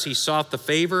distress, he sought the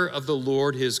favor of the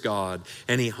Lord his God,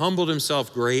 and he humbled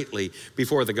himself greatly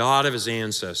before the God of his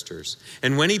ancestors.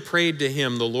 And when he prayed to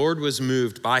him, the Lord was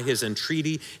moved by his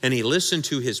entreaty, and he listened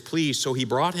to his plea. So he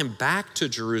brought him back to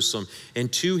Jerusalem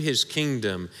and to his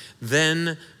kingdom.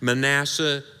 Then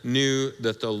Manasseh knew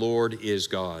that the Lord is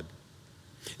God.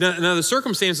 Now the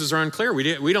circumstances are unclear.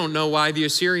 We don't know why the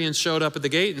Assyrians showed up at the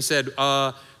gate and said,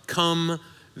 come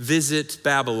visit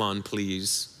Babylon,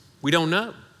 please. We don't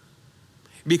know.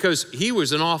 Because he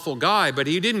was an awful guy, but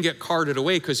he didn't get carted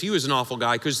away because he was an awful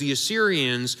guy, because the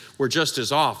Assyrians were just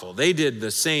as awful. They did the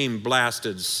same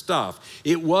blasted stuff.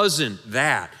 It wasn't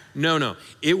that. No.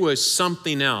 It was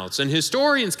something else. And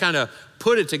historians kind of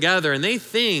put it together, and they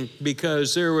think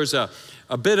because there was a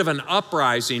bit of an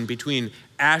uprising between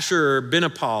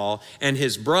Ashur-Banipal and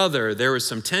his brother, there was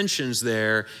some tensions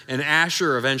there, and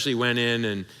Ashur eventually went in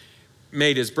and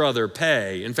made his brother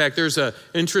pay. In fact, there's an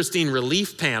interesting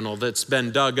relief panel that's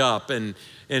been dug up and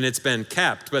it's been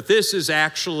kept. But this is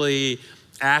actually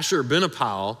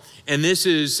Ashur-Banipal, and this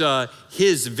is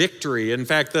his victory. In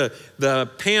fact, the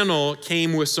panel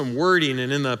came with some wording,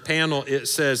 and in the panel it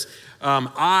says,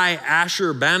 I,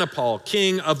 Ashur-Banipal,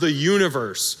 king of the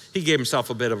universe. He gave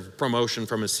himself a bit of promotion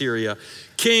from Assyria.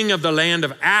 King of the land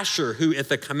of Ashur, who at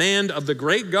the command of the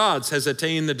great gods has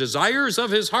attained the desires of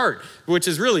his heart, which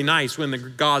is really nice when the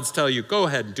gods tell you, go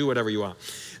ahead and do whatever you want.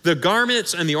 The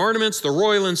garments and the ornaments, the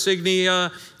royal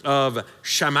insignia of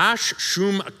Shamash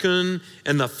Shum-Akun,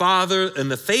 and the father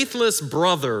and the faithless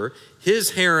brother,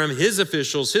 his harem, his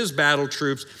officials, his battle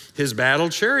troops, his battle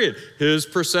chariot, his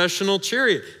processional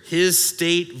chariot, his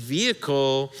state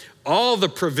vehicle, all the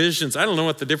provisions. I don't know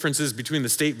what the difference is between the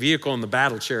state vehicle and the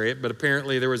battle chariot, but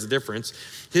apparently there was a difference.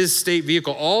 His state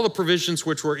vehicle, all the provisions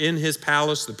which were in his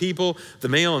palace, the people, the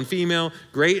male and female,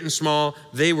 great and small,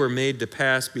 they were made to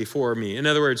pass before me. In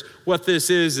other words, what this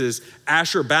is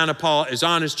Ashur-Banipal is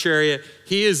on his chariot,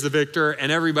 he is the victor,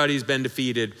 and everybody's been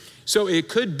defeated. So it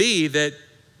could be that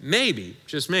maybe,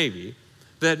 just maybe,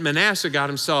 that Manasseh got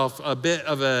himself a bit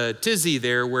of a tizzy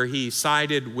there where he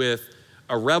sided with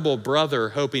a rebel brother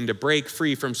hoping to break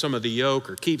free from some of the yoke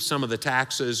or keep some of the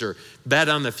taxes or bet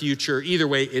on the future. Either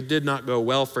way, it did not go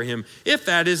well for him. If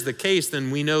that is the case, then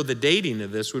we know the dating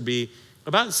of this would be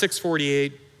about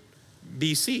 648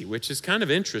 BC, which is kind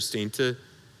of interesting to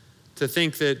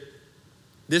think that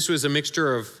this was a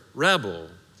mixture of rebel.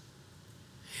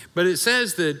 But it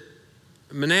says that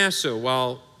Manasseh,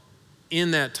 while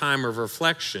in that time of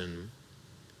reflection,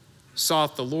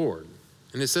 sought the Lord.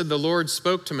 And it said the Lord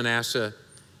spoke to Manasseh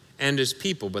and his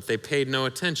people, but they paid no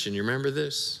attention. You remember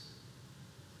this?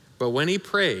 But when he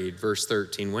prayed, verse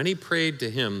 13, when he prayed to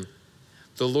him,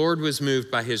 the Lord was moved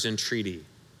by his entreaty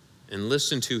and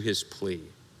listened to his plea.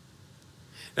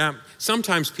 Now,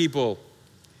 sometimes people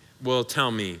will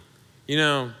tell me,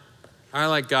 I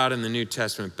like God in the New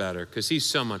Testament better because he's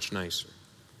so much nicer.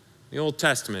 The Old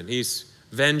Testament, he's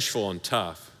vengeful and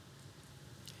tough.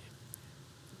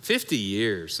 50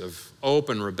 years of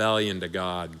open rebellion to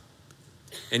God,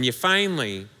 and you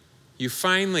finally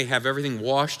have everything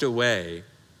washed away,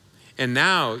 and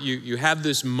now you have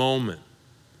this moment,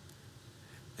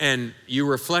 and you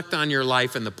reflect on your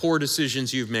life and the poor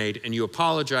decisions you've made, and you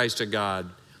apologize to God.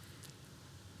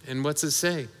 And what's it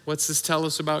say? What's this tell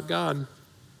us about God?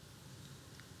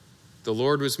 The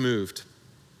Lord was moved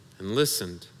and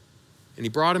listened, and he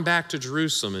brought him back to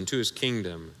Jerusalem and to his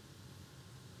kingdom.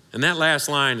 And that last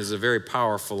line is a very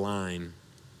powerful line.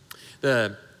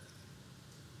 Then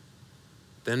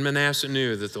Manasseh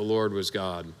knew that the Lord was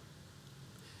God.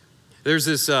 There's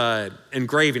this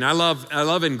engraving. I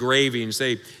love engravings.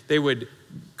 They would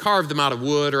carve them out of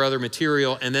wood or other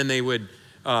material, and then they would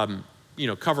cover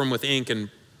them with ink and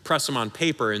press them on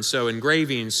paper. And so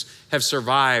engravings have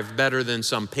survived better than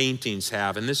some paintings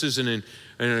have. And this is an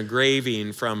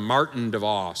engraving from Martin de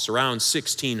Vos around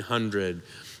 1600.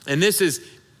 And this is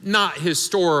not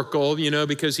historical,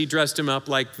 because he dressed him up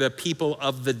like the people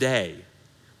of the day,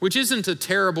 which isn't a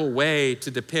terrible way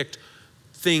to depict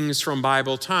things from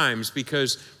Bible times,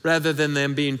 because rather than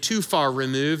them being too far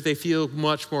removed, they feel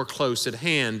much more close at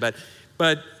hand.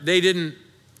 But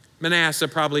Manasseh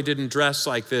probably didn't dress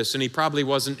like this, and he probably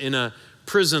wasn't in a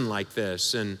prison like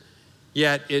this. And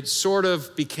yet it sort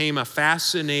of became a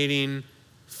fascinating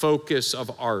focus of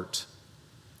art.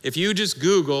 If you just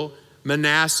Google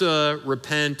Manasseh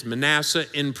repent, Manasseh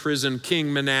in prison,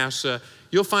 King Manasseh,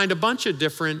 you'll find a bunch of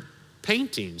different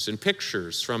paintings and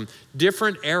pictures from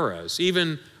different eras,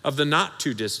 even of the not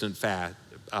too distant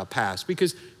past,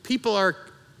 because people are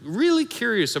really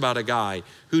curious about a guy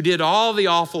who did all the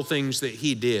awful things that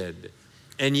he did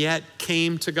and yet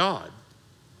came to God.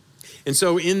 And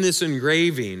so in this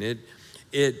engraving,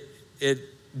 it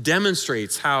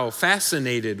demonstrates how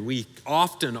fascinated we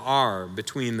often are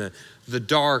between the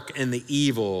dark and the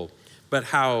evil, but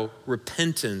how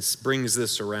repentance brings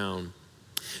this around.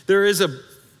 There is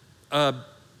a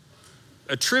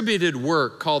attributed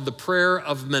work called the Prayer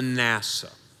of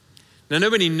Manasseh. Now,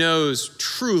 nobody knows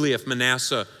truly if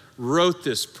Manasseh wrote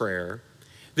this prayer.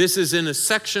 This is in a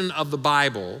section of the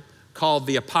Bible called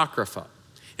the Apocrypha.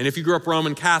 And if you grew up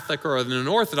Roman Catholic or in an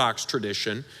Orthodox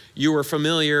tradition, you were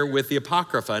familiar with the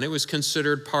Apocrypha, and it was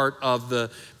considered part of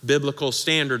the biblical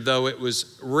standard, though it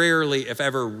was rarely, if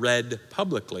ever, read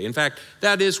publicly. In fact,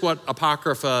 that is what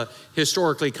Apocrypha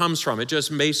historically comes from. It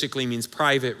just basically means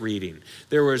private reading.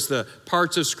 There was the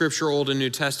parts of Scripture, Old and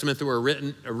New Testament, that were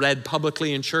read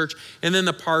publicly in church, and then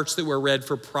the parts that were read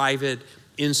for private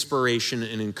inspiration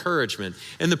and encouragement.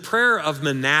 And the prayer of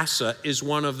Manasseh is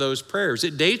one of those prayers.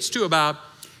 It dates to about,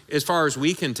 as far as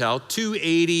we can tell,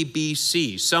 280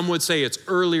 BC. Some would say it's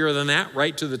earlier than that,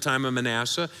 right to the time of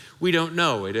Manasseh. We don't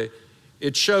know.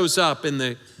 It shows up in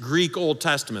the Greek Old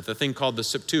Testament, the thing called the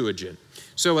Septuagint.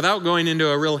 So without going into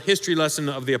a real history lesson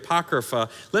of the Apocrypha,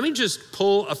 let me just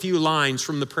pull a few lines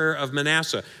from the prayer of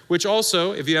Manasseh, which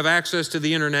also, if you have access to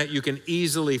the internet, you can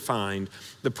easily find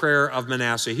the prayer of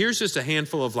Manasseh. Here's just a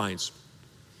handful of lines.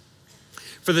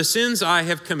 For the sins I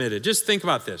have committed. Just think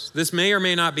about this. This may or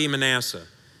may not be Manasseh,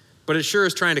 but it sure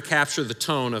is trying to capture the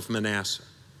tone of Manasseh.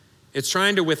 It's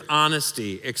trying to, with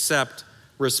honesty, accept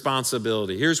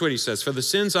responsibility. Here's what he says. For the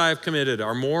sins I have committed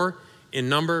are more in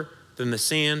number than the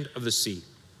sand of the sea.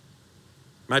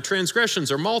 My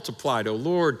transgressions are multiplied, O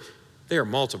Lord, they are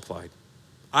multiplied.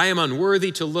 I am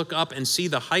unworthy to look up and see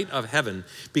the height of heaven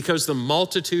because the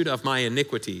multitude of my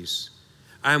iniquities.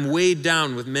 I am weighed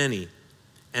down with many,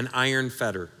 an iron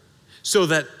fetter, so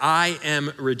that I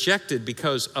am rejected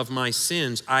because of my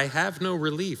sins. I have no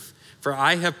relief, for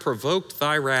I have provoked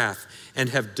thy wrath and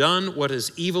have done what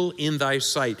is evil in thy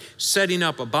sight, setting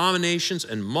up abominations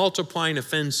and multiplying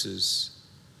offenses.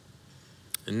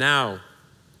 And now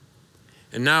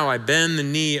I bend the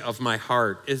knee of my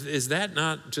heart. Is that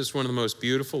not just one of the most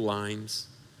beautiful lines?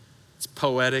 It's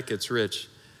poetic, it's rich.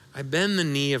 I bend the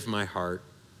knee of my heart,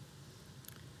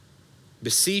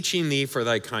 beseeching thee for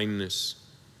thy kindness.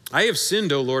 I have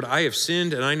sinned, O Lord, I have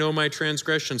sinned, and I know my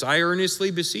transgressions. I earnestly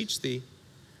beseech thee.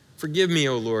 Forgive me,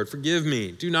 O Lord, forgive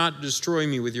me. Do not destroy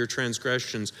me with your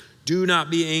transgressions. Do not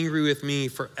be angry with me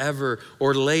forever,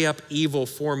 or lay up evil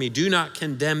for me. Do not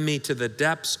condemn me to the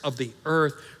depths of the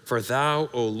earth, for thou,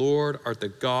 O Lord, art the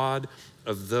God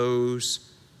of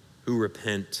those who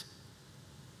repent.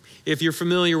 If you're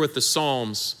familiar with the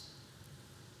Psalms,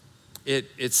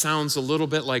 it sounds a little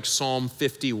bit like Psalm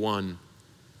 51,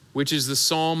 which is the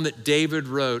psalm that David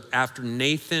wrote after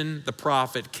Nathan the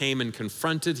prophet came and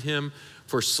confronted him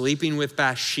for sleeping with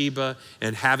Bathsheba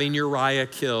and having Uriah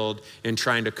killed and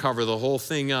trying to cover the whole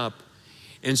thing up.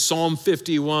 In Psalm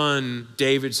 51,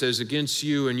 David says, against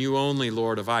you and you only,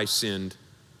 Lord, have I sinned.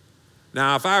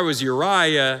 Now, if I was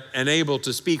Uriah and able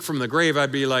to speak from the grave,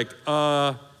 I'd be like,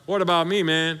 what about me,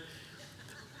 man?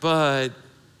 But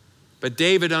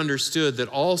David understood that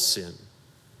all sin,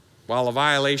 while a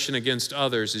violation against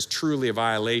others, is truly a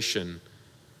violation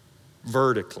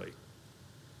vertically.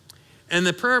 And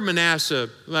the prayer of Manasseh,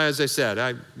 as I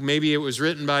said, maybe it was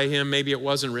written by him, maybe it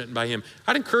wasn't written by him.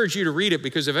 I'd encourage you to read it,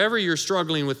 because if ever you're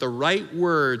struggling with the right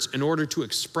words in order to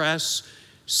express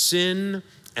sin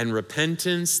and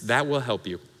repentance, that will help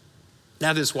you.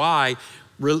 That is why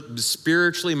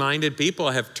spiritually minded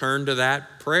people have turned to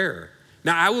that prayer.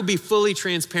 Now, I will be fully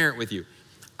transparent with you.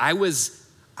 I was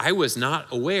not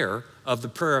aware of the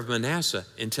prayer of Manasseh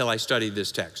until I studied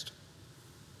this text.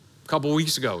 A couple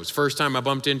weeks ago, it was the first time I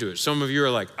bumped into it. Some of you are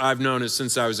like, I've known it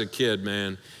since I was a kid,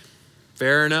 man.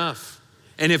 Fair enough.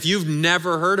 And if you've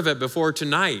never heard of it before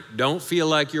tonight, don't feel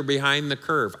like you're behind the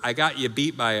curve. I got you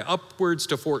beat by upwards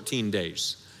to 14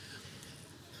 days.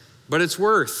 But it's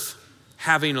worth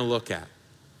having a look at.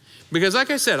 Because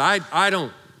like I said, I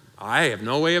have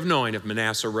no way of knowing if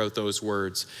Manasseh wrote those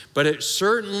words, but it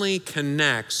certainly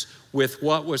connects with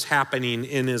what was happening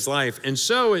in his life. And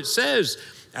so it says,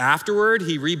 afterward,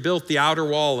 he rebuilt the outer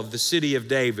wall of the city of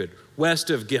David, west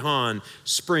of Gihon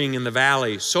spring in the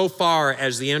valley, so far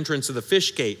as the entrance of the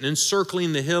fish gate, and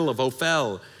encircling the hill of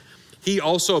Ophel. He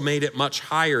also made it much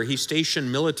higher. He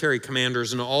stationed military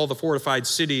commanders in all the fortified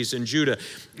cities in Judah.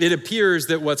 It appears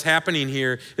that what's happening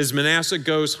here is Manasseh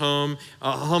goes home,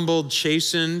 a humbled,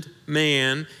 chastened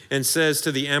man, and says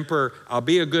to the emperor, I'll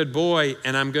be a good boy,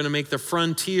 and I'm going to make the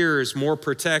frontiers more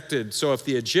protected. So if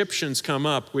the Egyptians come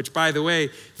up, which by the way,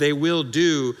 they will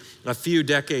do a few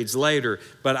decades later,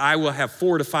 but I will have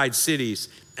fortified cities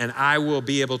and I will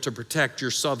be able to protect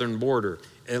your southern border.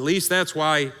 At least that's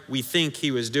why we think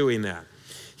he was doing that.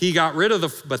 He got rid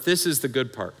of but this is the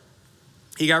good part.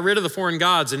 He got rid of the foreign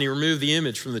gods and he removed the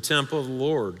image from the temple of the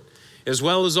Lord, as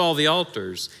well as all the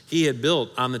altars he had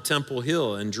built on the temple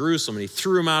hill in Jerusalem, and he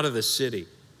threw them out of the city.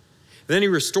 Then he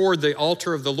restored the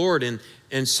altar of the Lord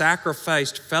and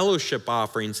sacrificed fellowship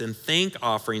offerings and thank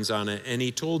offerings on it. And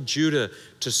he told Judah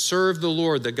to serve the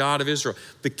Lord, the God of Israel.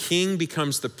 The king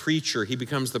becomes the preacher. He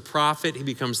becomes the prophet. He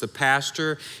becomes the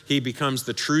pastor. He becomes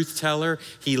the truth teller.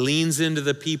 He leans into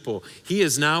the people. He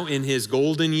is now in his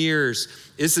golden years.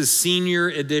 This is senior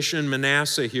edition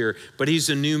Manasseh here, but he's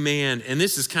a new man. And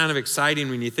this is kind of exciting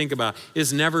when you think about it.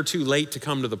 It's never too late to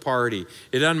come to the party.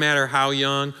 It doesn't matter how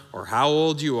young or how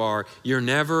old you are. You're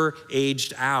never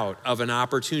aged out of an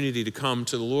opportunity to come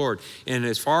to the Lord. And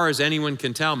as far as anyone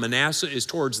can tell, Manasseh is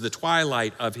towards the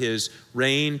twilight of his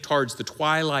reign, towards the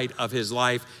twilight of his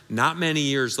life. Not many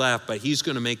years left, but he's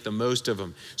going to make the most of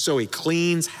them. So he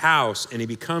cleans house and he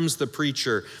becomes the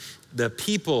preacher. The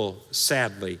people,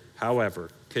 sadly, however,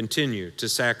 continue to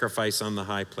sacrifice on the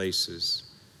high places,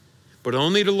 but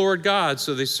only to Lord God.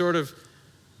 So they kind of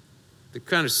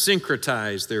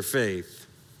syncretize their faith.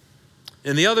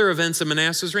 And the other events of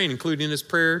Manasseh's reign, including his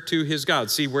prayer to his God.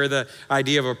 See where the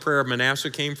idea of a prayer of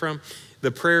Manasseh came from? The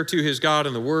prayer to his God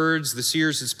and the words the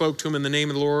seers that spoke to him in the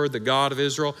name of the Lord, the God of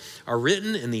Israel, are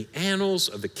written in the annals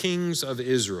of the kings of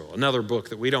Israel. Another book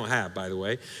that we don't have, by the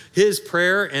way. His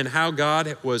prayer and how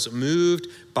God was moved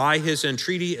by his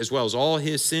entreaty, as well as all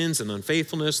his sins and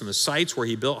unfaithfulness and the sites where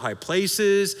he built high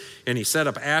places and he set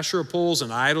up Asherah poles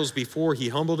and idols before he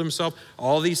humbled himself.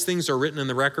 All these things are written in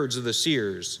the records of the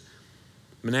seers.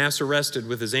 Manasseh rested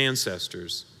with his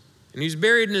ancestors, and he's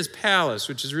buried in his palace,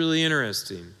 which is really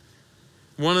interesting.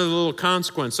 One of the little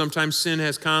consequences, sometimes sin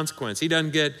has consequence. He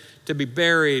doesn't get to be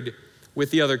buried with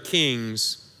the other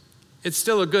kings. It's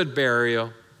still a good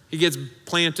burial. He gets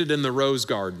planted in the rose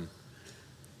garden.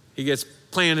 He gets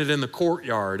planted in the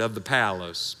courtyard of the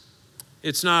palace.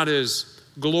 It's not as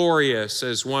glorious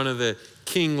as one of the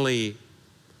kingly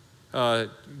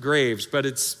graves, but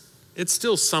it's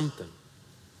still something.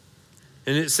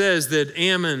 And it says that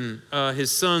Ammon,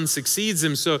 his son, succeeds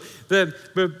him.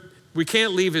 But we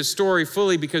can't leave his story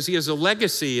fully because he has a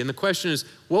legacy. And the question is,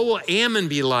 what will Ammon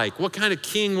be like? What kind of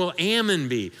king will Ammon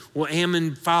be? Will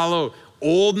Ammon follow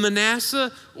old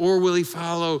Manasseh, or will he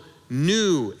follow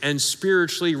new and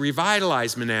spiritually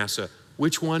revitalized Manasseh?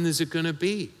 Which one is it going to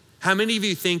be? How many of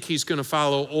you think he's going to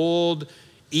follow old,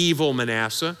 evil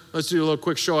Manasseh? Let's do a little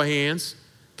quick show of hands,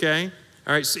 okay?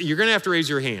 All right, so you're going to have to raise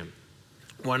your hand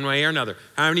one way or another.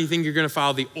 How many think you're going to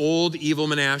follow the old, evil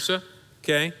Manasseh?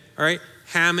 Okay, all right.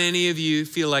 How many of you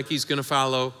feel like he's going to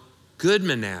follow good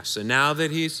Manasseh now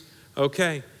that he's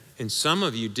okay? And some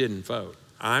of you didn't vote.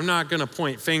 I'm not going to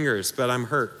point fingers, but I'm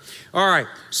hurt. All right,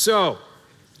 so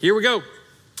here we go.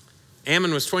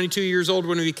 Ammon was 22 years old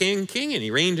when he became king, and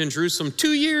he reigned in Jerusalem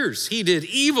 2 years. He did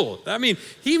evil. I mean,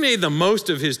 he made the most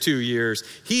of his 2 years.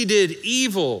 He did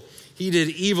evil. He did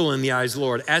evil in the eyes of the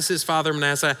Lord, as his father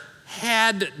Manasseh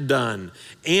had done.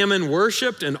 Ammon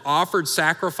worshiped and offered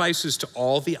sacrifices to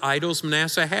all the idols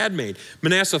Manasseh had made.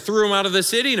 Manasseh threw him out of the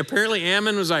city, and apparently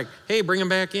Ammon was like, hey, bring him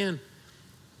back in.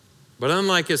 But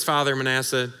unlike his father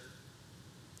Manasseh,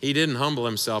 he didn't humble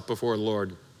himself before the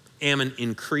Lord. Ammon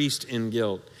increased in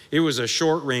guilt. It was a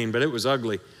short reign, but it was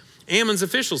ugly. Ammon's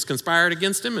officials conspired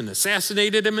against him and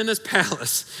assassinated him in his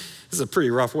palace. This is a pretty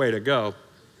rough way to go.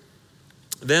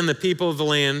 Then the people of the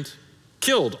land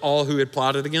killed all who had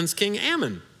plotted against King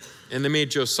Ammon, and they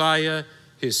made Josiah,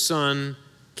 his son,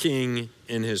 king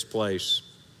in his place.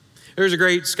 There's a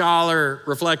great scholar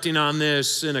reflecting on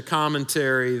this in a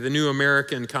commentary, the New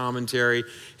American Commentary.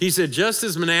 He said, just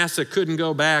as Manasseh couldn't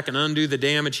go back and undo the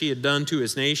damage he had done to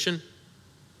his nation,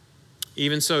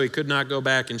 even so he could not go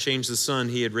back and change the son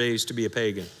he had raised to be a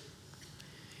pagan.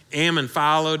 Ammon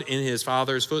followed in his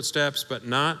father's footsteps, but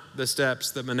not the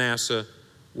steps that Manasseh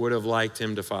would have liked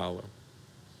him to follow.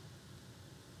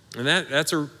 And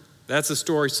that's a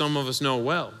story some of us know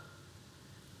well.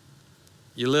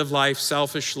 You live life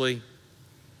selfishly,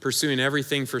 pursuing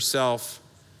everything for self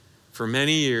for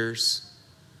many years,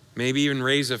 maybe even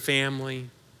raise a family,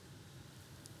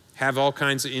 have all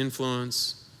kinds of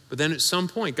influence. But then at some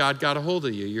point, God got a hold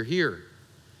of you. You're here.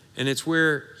 And it's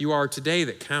where you are today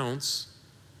that counts.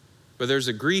 But there's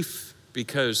a grief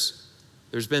because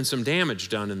there's been some damage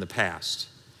done in the past.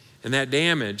 And that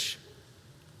damage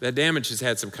has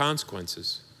had some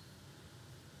consequences.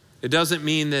 It doesn't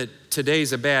mean that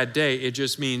today's a bad day. It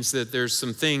just means that there's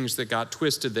some things that got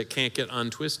twisted that can't get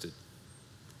untwisted.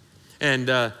 And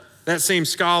that That same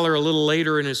scholar, a little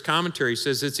later in his commentary,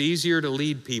 says it's easier to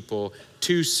lead people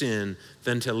to sin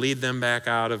than to lead them back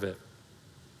out of it.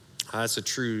 That's a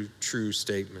true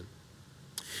statement.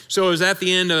 So it was at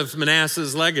the end of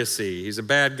Manasseh's legacy. He's a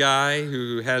bad guy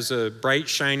who has a bright,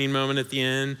 shining moment at the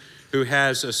end, who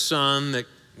has a son that,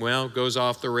 goes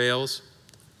off the rails.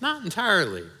 Not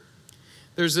entirely.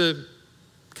 There's a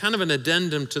kind of an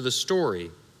addendum to the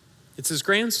story. It's his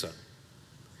grandson.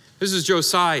 This is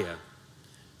Josiah.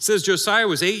 It says Josiah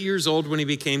was 8 years old when he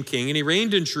became king, and he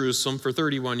reigned in Jerusalem for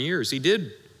 31 years. He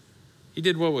did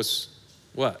what was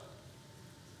what?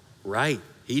 Right.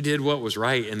 He did what was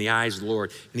right in the eyes of the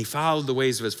Lord, and he followed the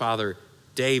ways of his father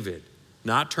David,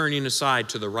 not turning aside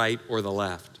to the right or the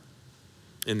left.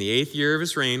 In the 8th year of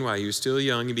his reign, while he was still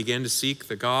young, he began to seek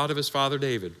the God of his father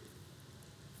David.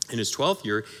 In his 12th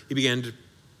year, he began to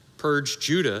purge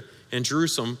Judah and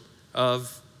Jerusalem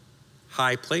of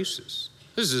high places.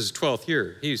 This is his 12th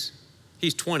year. He's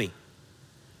 20.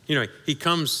 He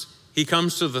comes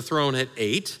to the throne at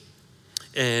 8,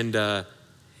 and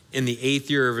in the 8th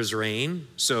year of his reign,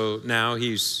 so now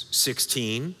he's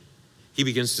 16, he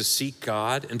begins to seek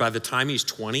God, and by the time he's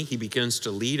 20, he begins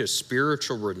to lead a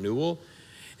spiritual renewal,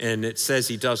 and it says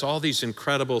he does all these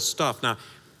incredible stuff. Now,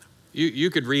 you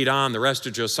could read on the rest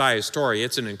of Josiah's story.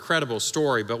 It's an incredible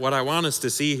story, but what I want us to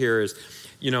see here is,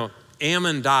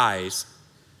 Ammon dies.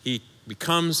 He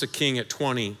becomes a king at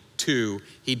 22.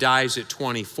 He dies at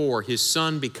 24. His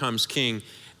son becomes king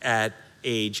at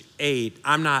age 8.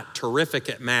 I'm not terrific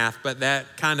at math, but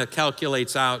that kind of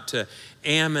calculates out to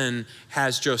Ammon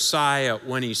has Josiah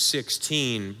when he's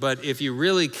 16. But if you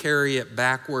really carry it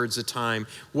backwards a time,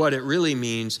 what it really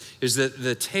means is that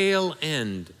the tail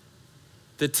end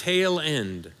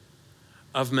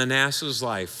of Manasseh's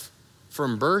life,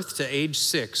 from birth to age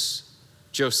 6,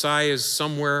 Josiah is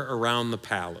somewhere around the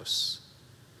palace.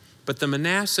 But the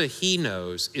Manasseh he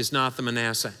knows is not the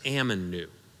Manasseh Ammon knew.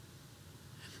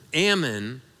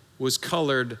 Ammon was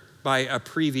colored by a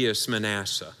previous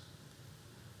Manasseh,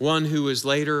 one who was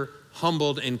later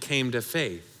humbled and came to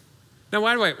faith. Now,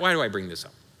 why do I bring this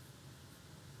up?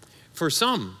 For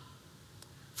some,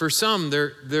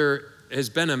 there has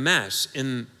been a mess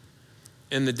in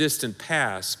the distant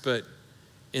past, but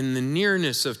in the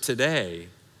nearness of today,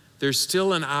 there's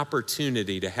still an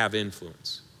opportunity to have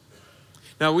influence.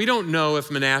 Now, we don't know if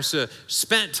Manasseh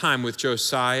spent time with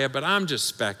Josiah, but I'm just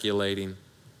speculating.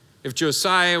 If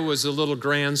Josiah was a little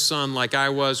grandson like I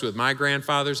was with my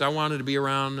grandfathers, I wanted to be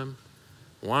around them.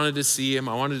 I wanted to see them.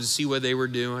 I wanted to see what they were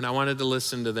doing. I wanted to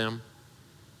listen to them.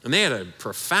 And they had a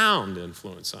profound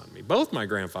influence on me. Both my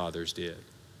grandfathers did.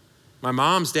 My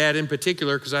mom's dad in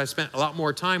particular, because I spent a lot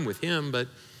more time with him, but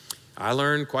I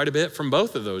learned quite a bit from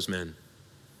both of those men.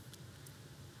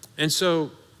 And so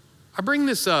I bring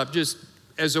this up just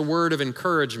as a word of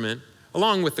encouragement,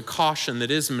 along with the caution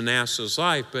that is Manasseh's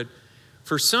life, but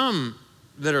for some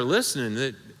that are listening,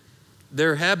 that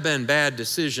there have been bad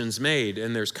decisions made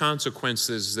and there's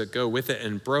consequences that go with it,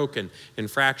 and broken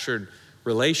and fractured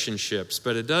relationships,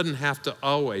 but it doesn't have to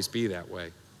always be that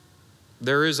way.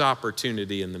 There is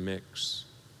opportunity in the mix.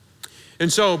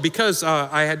 And so because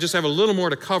I just have a little more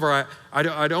to cover,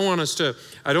 I don't want us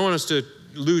to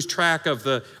lose track of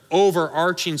the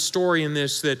overarching story in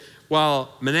this, that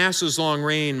while Manasseh's long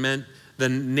reign meant the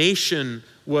nation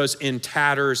was in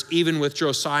tatters, even with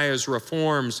Josiah's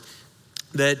reforms,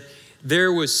 that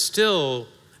there was still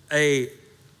a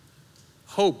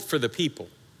hope for the people.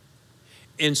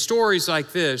 In stories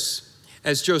like this,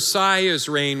 as Josiah's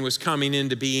reign was coming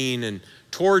into being, and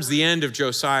towards the end of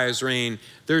Josiah's reign,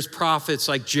 there's prophets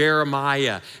like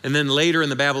Jeremiah, and then later in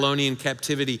the Babylonian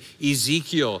captivity,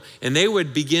 Ezekiel, and they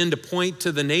would begin to point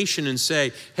to the nation and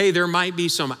say, hey, there might be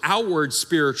some outward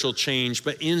spiritual change,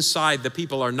 but inside the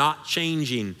people are not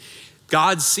changing.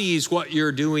 God sees what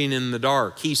you're doing in the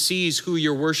dark. He sees who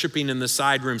you're worshiping in the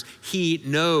side rooms. He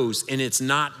knows, and it's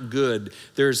not good.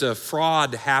 There's a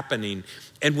fraud happening.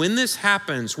 And when this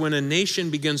happens, when a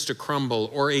nation begins to crumble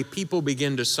or a people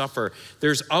begin to suffer,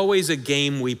 there's always a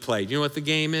game we play. Do you know what the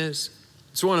game is?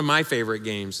 It's one of my favorite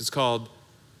games. It's called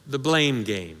the blame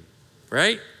game,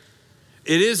 right?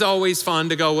 It is always fun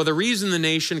to go, well, the reason the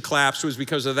nation collapsed was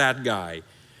because of that guy.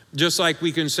 Just like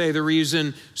we can say the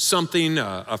reason something,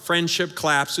 a friendship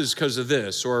collapses because of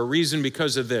this, or a reason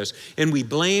because of this. And we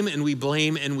blame and we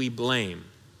blame and we blame.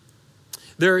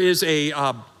 There is a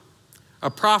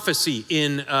prophecy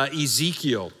in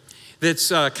Ezekiel that's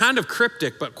kind of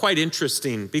cryptic but quite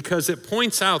interesting, because it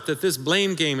points out that this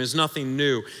blame game is nothing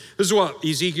new. This is what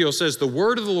Ezekiel says: the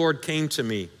word of the Lord came to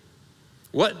me.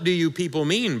 What do you people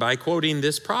mean by quoting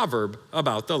this proverb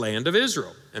about the land of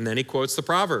Israel? And then he quotes the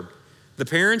proverb. The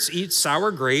parents eat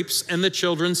sour grapes, and the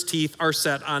children's teeth are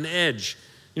set on edge.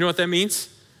 You know what that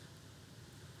means?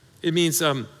 It means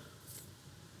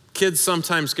kids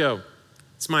sometimes go,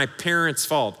 it's my parents'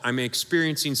 fault. I'm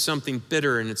experiencing something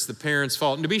bitter, and it's the parents'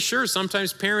 fault. And to be sure,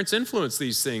 sometimes parents influence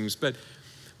these things, but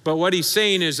what he's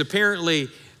saying is apparently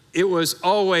it was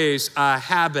always a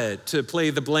habit to play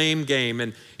the blame game.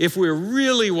 And if we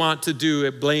really want to do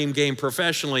a blame game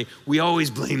professionally, we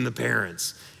always blame the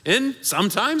parents. And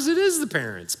sometimes it is the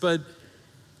parents, but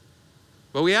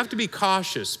we have to be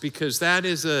cautious because that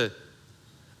is a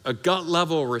gut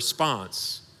level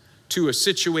response to a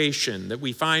situation that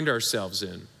we find ourselves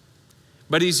in.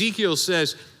 But Ezekiel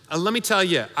says, let me tell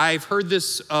you, I've heard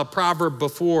this proverb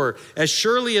before. As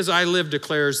surely as I live,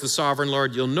 declares the sovereign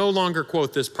Lord, you'll no longer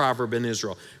quote this proverb in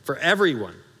Israel. For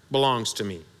everyone belongs to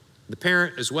me. The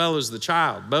parent as well as the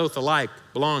child, both alike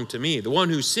belong to me. The one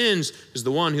who sins is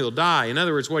the one who'll die. In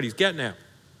other words, what he's getting at.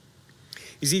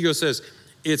 Ezekiel says,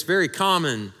 it's very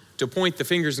common to point the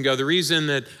fingers and go, the reason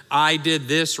that I did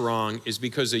this wrong is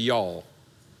because of y'all.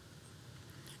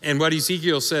 And what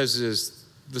Ezekiel says is,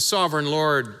 the sovereign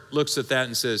Lord looks at that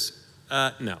and says,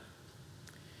 no.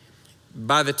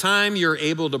 By the time you're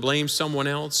able to blame someone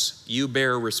else, you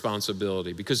bear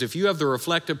responsibility. Because if you have the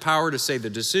reflective power to say the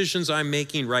decisions I'm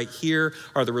making right here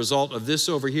are the result of this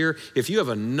over here, if you have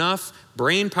enough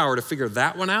brain power to figure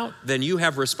that one out, then you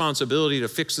have responsibility to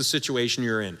fix the situation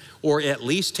you're in, or at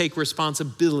least take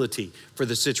responsibility for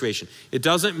the situation. It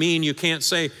doesn't mean you can't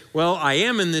say, well, I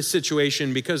am in this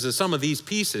situation because of some of these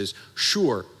pieces.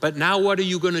 Sure, but now what are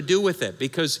you going to do with it?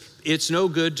 Because it's no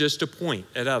good just to point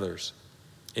at others.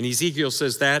 And Ezekiel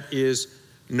says that is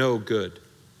no good.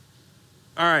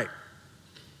 All right.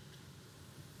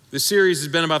 This series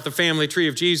has been about the family tree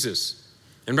of Jesus.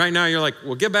 And right now you're like,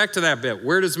 well, get back to that bit.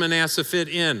 Where does Manasseh fit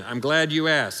in? I'm glad you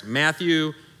asked.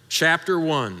 Matthew chapter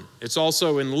 1. It's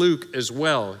also in Luke as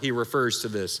well. He refers to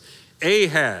this.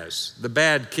 Ahaz, the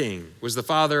bad king, was the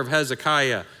father of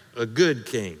Hezekiah, a good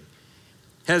king.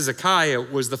 Hezekiah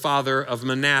was the father of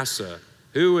Manasseh,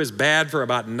 who was bad for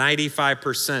about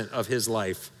 95% of his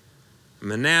life.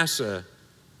 Manasseh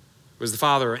was the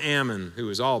father of Ammon, who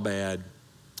was all bad,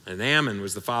 and Ammon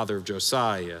was the father of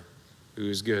Josiah, who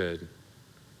was good.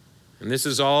 And this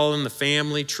is all in the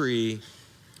family tree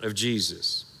of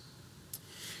Jesus.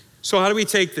 So how do we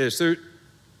take this?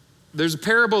 There's a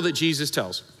parable that Jesus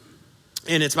tells,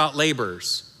 and it's about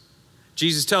laborers.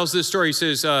 Jesus tells this story. He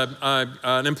says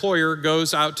an employer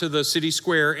goes out to the city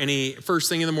square, and first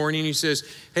thing in the morning, he says,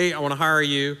 hey, I want to hire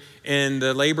you, and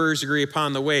the laborers agree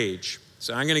upon the wage.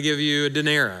 So I'm going to give you a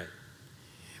denarii.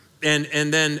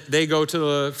 And then they go to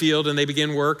the field and they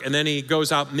begin work, and then he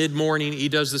goes out mid-morning, he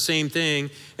does the same thing,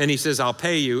 and he says, I'll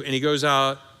pay you. And he goes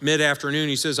out mid-afternoon,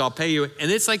 he says, I'll pay you. And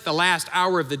it's like the last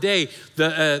hour of the day,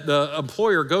 the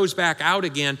employer goes back out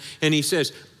again, and he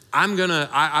says,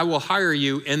 I will hire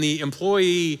you. And the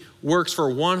employee works for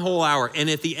 1 whole hour. And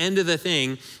at the end of the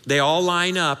thing, they all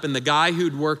line up, and the guy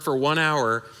who'd worked for 1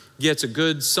 hour gets a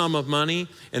good sum of money,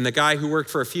 and the guy who worked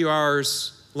for a few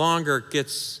hours longer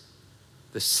gets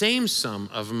the same sum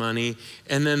of money,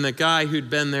 and then the guy who'd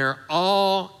been there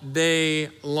all day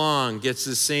long gets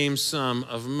the same sum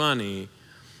of money.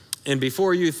 And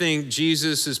before you think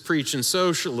Jesus is preaching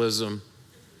socialism,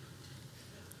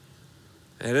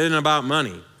 it isn't about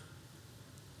money.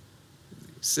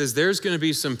 It says there's going to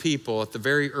be some people at the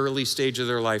very early stage of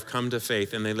their life come to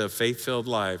faith, and they live faith-filled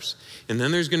lives. And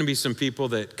then there's going to be some people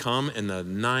that come in the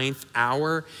 9th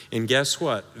hour, and guess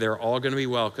what? They're all going to be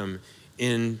welcome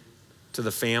into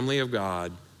the family of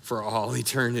God for all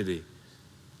eternity.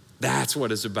 That's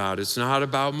what it's about. It's not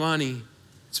about money.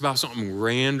 It's about something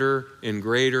grander and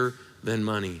greater than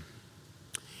money.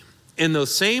 And the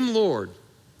same Lord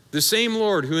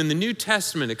who in the New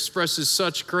Testament expresses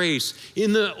such grace,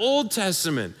 in the Old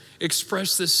Testament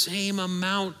expressed the same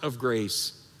amount of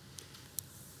grace.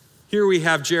 Here we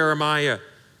have Jeremiah.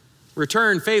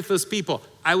 Return, faithless people,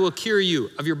 I will cure you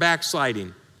of your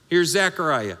backsliding. Here's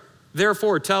Zechariah.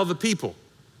 Therefore, tell the people,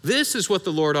 this is what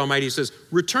the Lord Almighty says.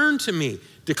 Return to me,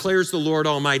 declares the Lord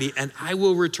Almighty, and I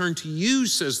will return to you,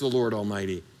 says the Lord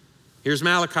Almighty. Here's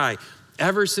Malachi.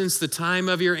 Ever since the time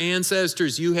of your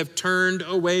ancestors, you have turned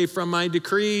away from my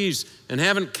decrees and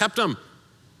haven't kept them.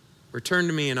 Return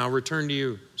to me and I'll return to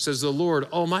you, says the Lord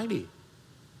Almighty.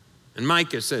 And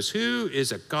Micah says, who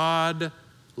is a God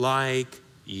like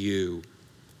you,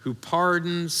 who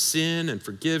pardons sin and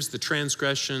forgives the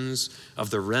transgressions of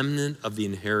the remnant of the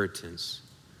inheritance?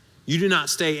 You do not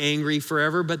stay angry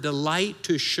forever, but delight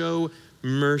to show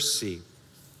mercy.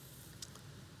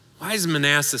 Why does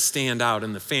Manasseh stand out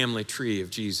in the family tree of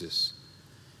Jesus?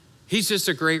 He's just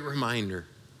a great reminder.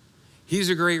 He's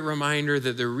a great reminder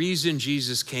that the reason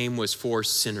Jesus came was for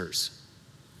sinners,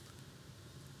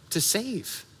 to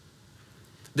save.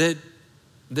 That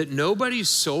nobody's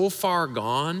so far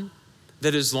gone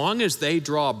that as long as they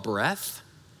draw breath,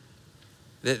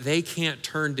 that they can't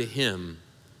turn to him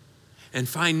and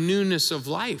find newness of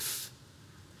life.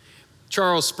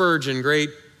 Charles Spurgeon, great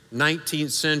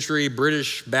 19th century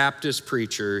British Baptist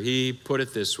preacher, he put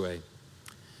it this way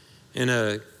in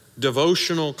a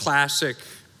devotional classic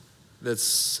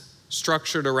that's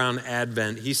structured around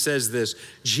Advent. He says this: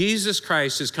 Jesus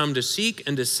Christ has come to seek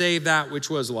and to save that which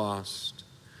was lost.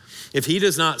 If he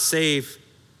does not save,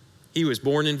 he was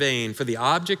born in vain, for the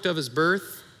object of his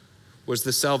birth was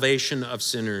the salvation of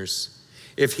sinners.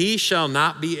 If he shall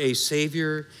not be a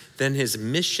savior, then his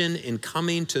mission in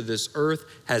coming to this earth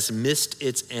has missed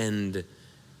its end.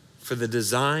 For the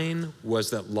design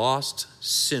was that lost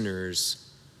sinners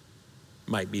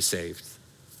might be saved.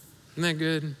 Isn't that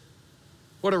good?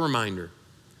 What a reminder.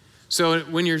 So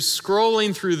when you're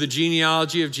scrolling through the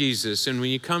genealogy of Jesus and when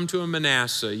you come to a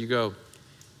Manasseh, you go,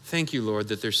 thank you, Lord,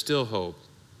 that there's still hope.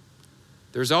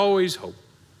 There's always hope.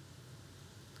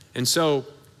 And so it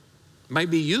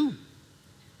might be you.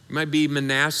 It might be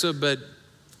Manasseh, but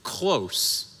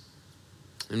close.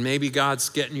 And maybe God's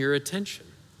getting your attention.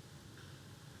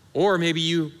 Or maybe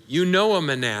you know a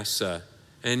Manasseh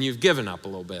and you've given up a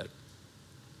little bit.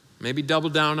 Maybe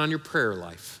double down on your prayer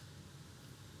life.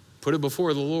 Put it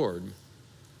before the Lord.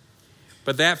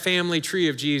 But that family tree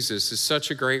of Jesus is such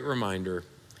a great reminder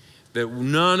that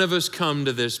none of us come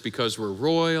to this because we're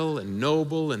royal and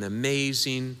noble and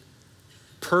amazing,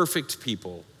 perfect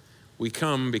people. We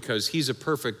come because he's a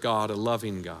perfect God, a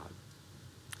loving God.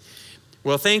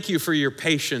 Well, thank you for your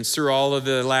patience through all of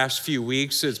the last few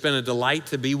weeks. It's been a delight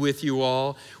to be with you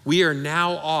all. We are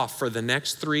now off for the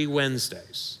next 3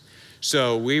 Wednesdays.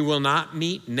 So we will not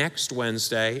meet next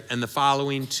Wednesday and the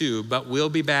following 2, but we'll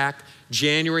be back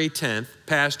January 10th.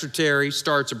 Pastor Terry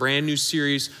starts a brand new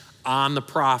series on the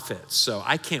prophets. So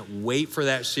I can't wait for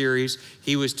that series.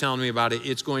 He was telling me about it.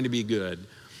 It's going to be good.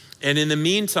 And in the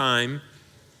meantime,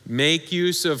 make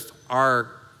use of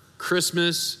our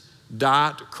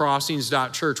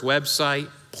Christmas.crossings.church website.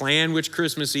 Plan which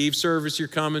Christmas Eve service you're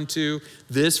coming to.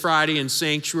 This Friday in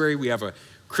Sanctuary, we have a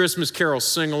Christmas Carol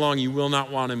sing-along. You will not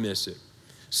want to miss it.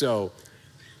 So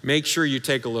make sure you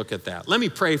take a look at that. Let me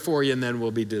pray for you and then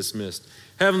we'll be dismissed.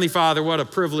 Heavenly Father, what a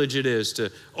privilege it is to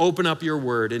open up your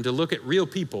word and to look at real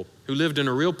people who lived in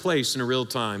a real place in a real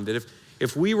time. That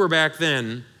if we were back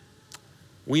then,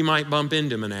 we might bump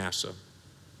into Manasseh.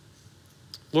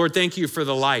 Lord, thank you for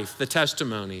the life, the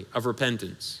testimony of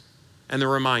repentance and the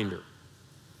reminder.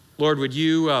 Lord, would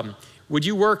you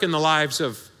work in the lives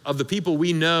of the people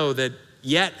we know that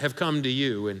yet have come to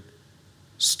you and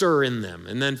stir in them.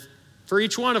 And then for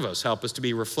each one of us, help us to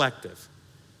be reflective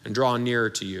and draw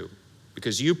nearer to you.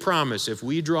 Because you promise if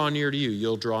we draw near to you,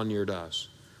 you'll draw near to us.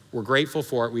 We're grateful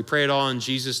for it. We pray it all in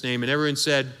Jesus' name. And everyone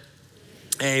said,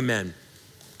 amen.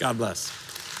 God bless.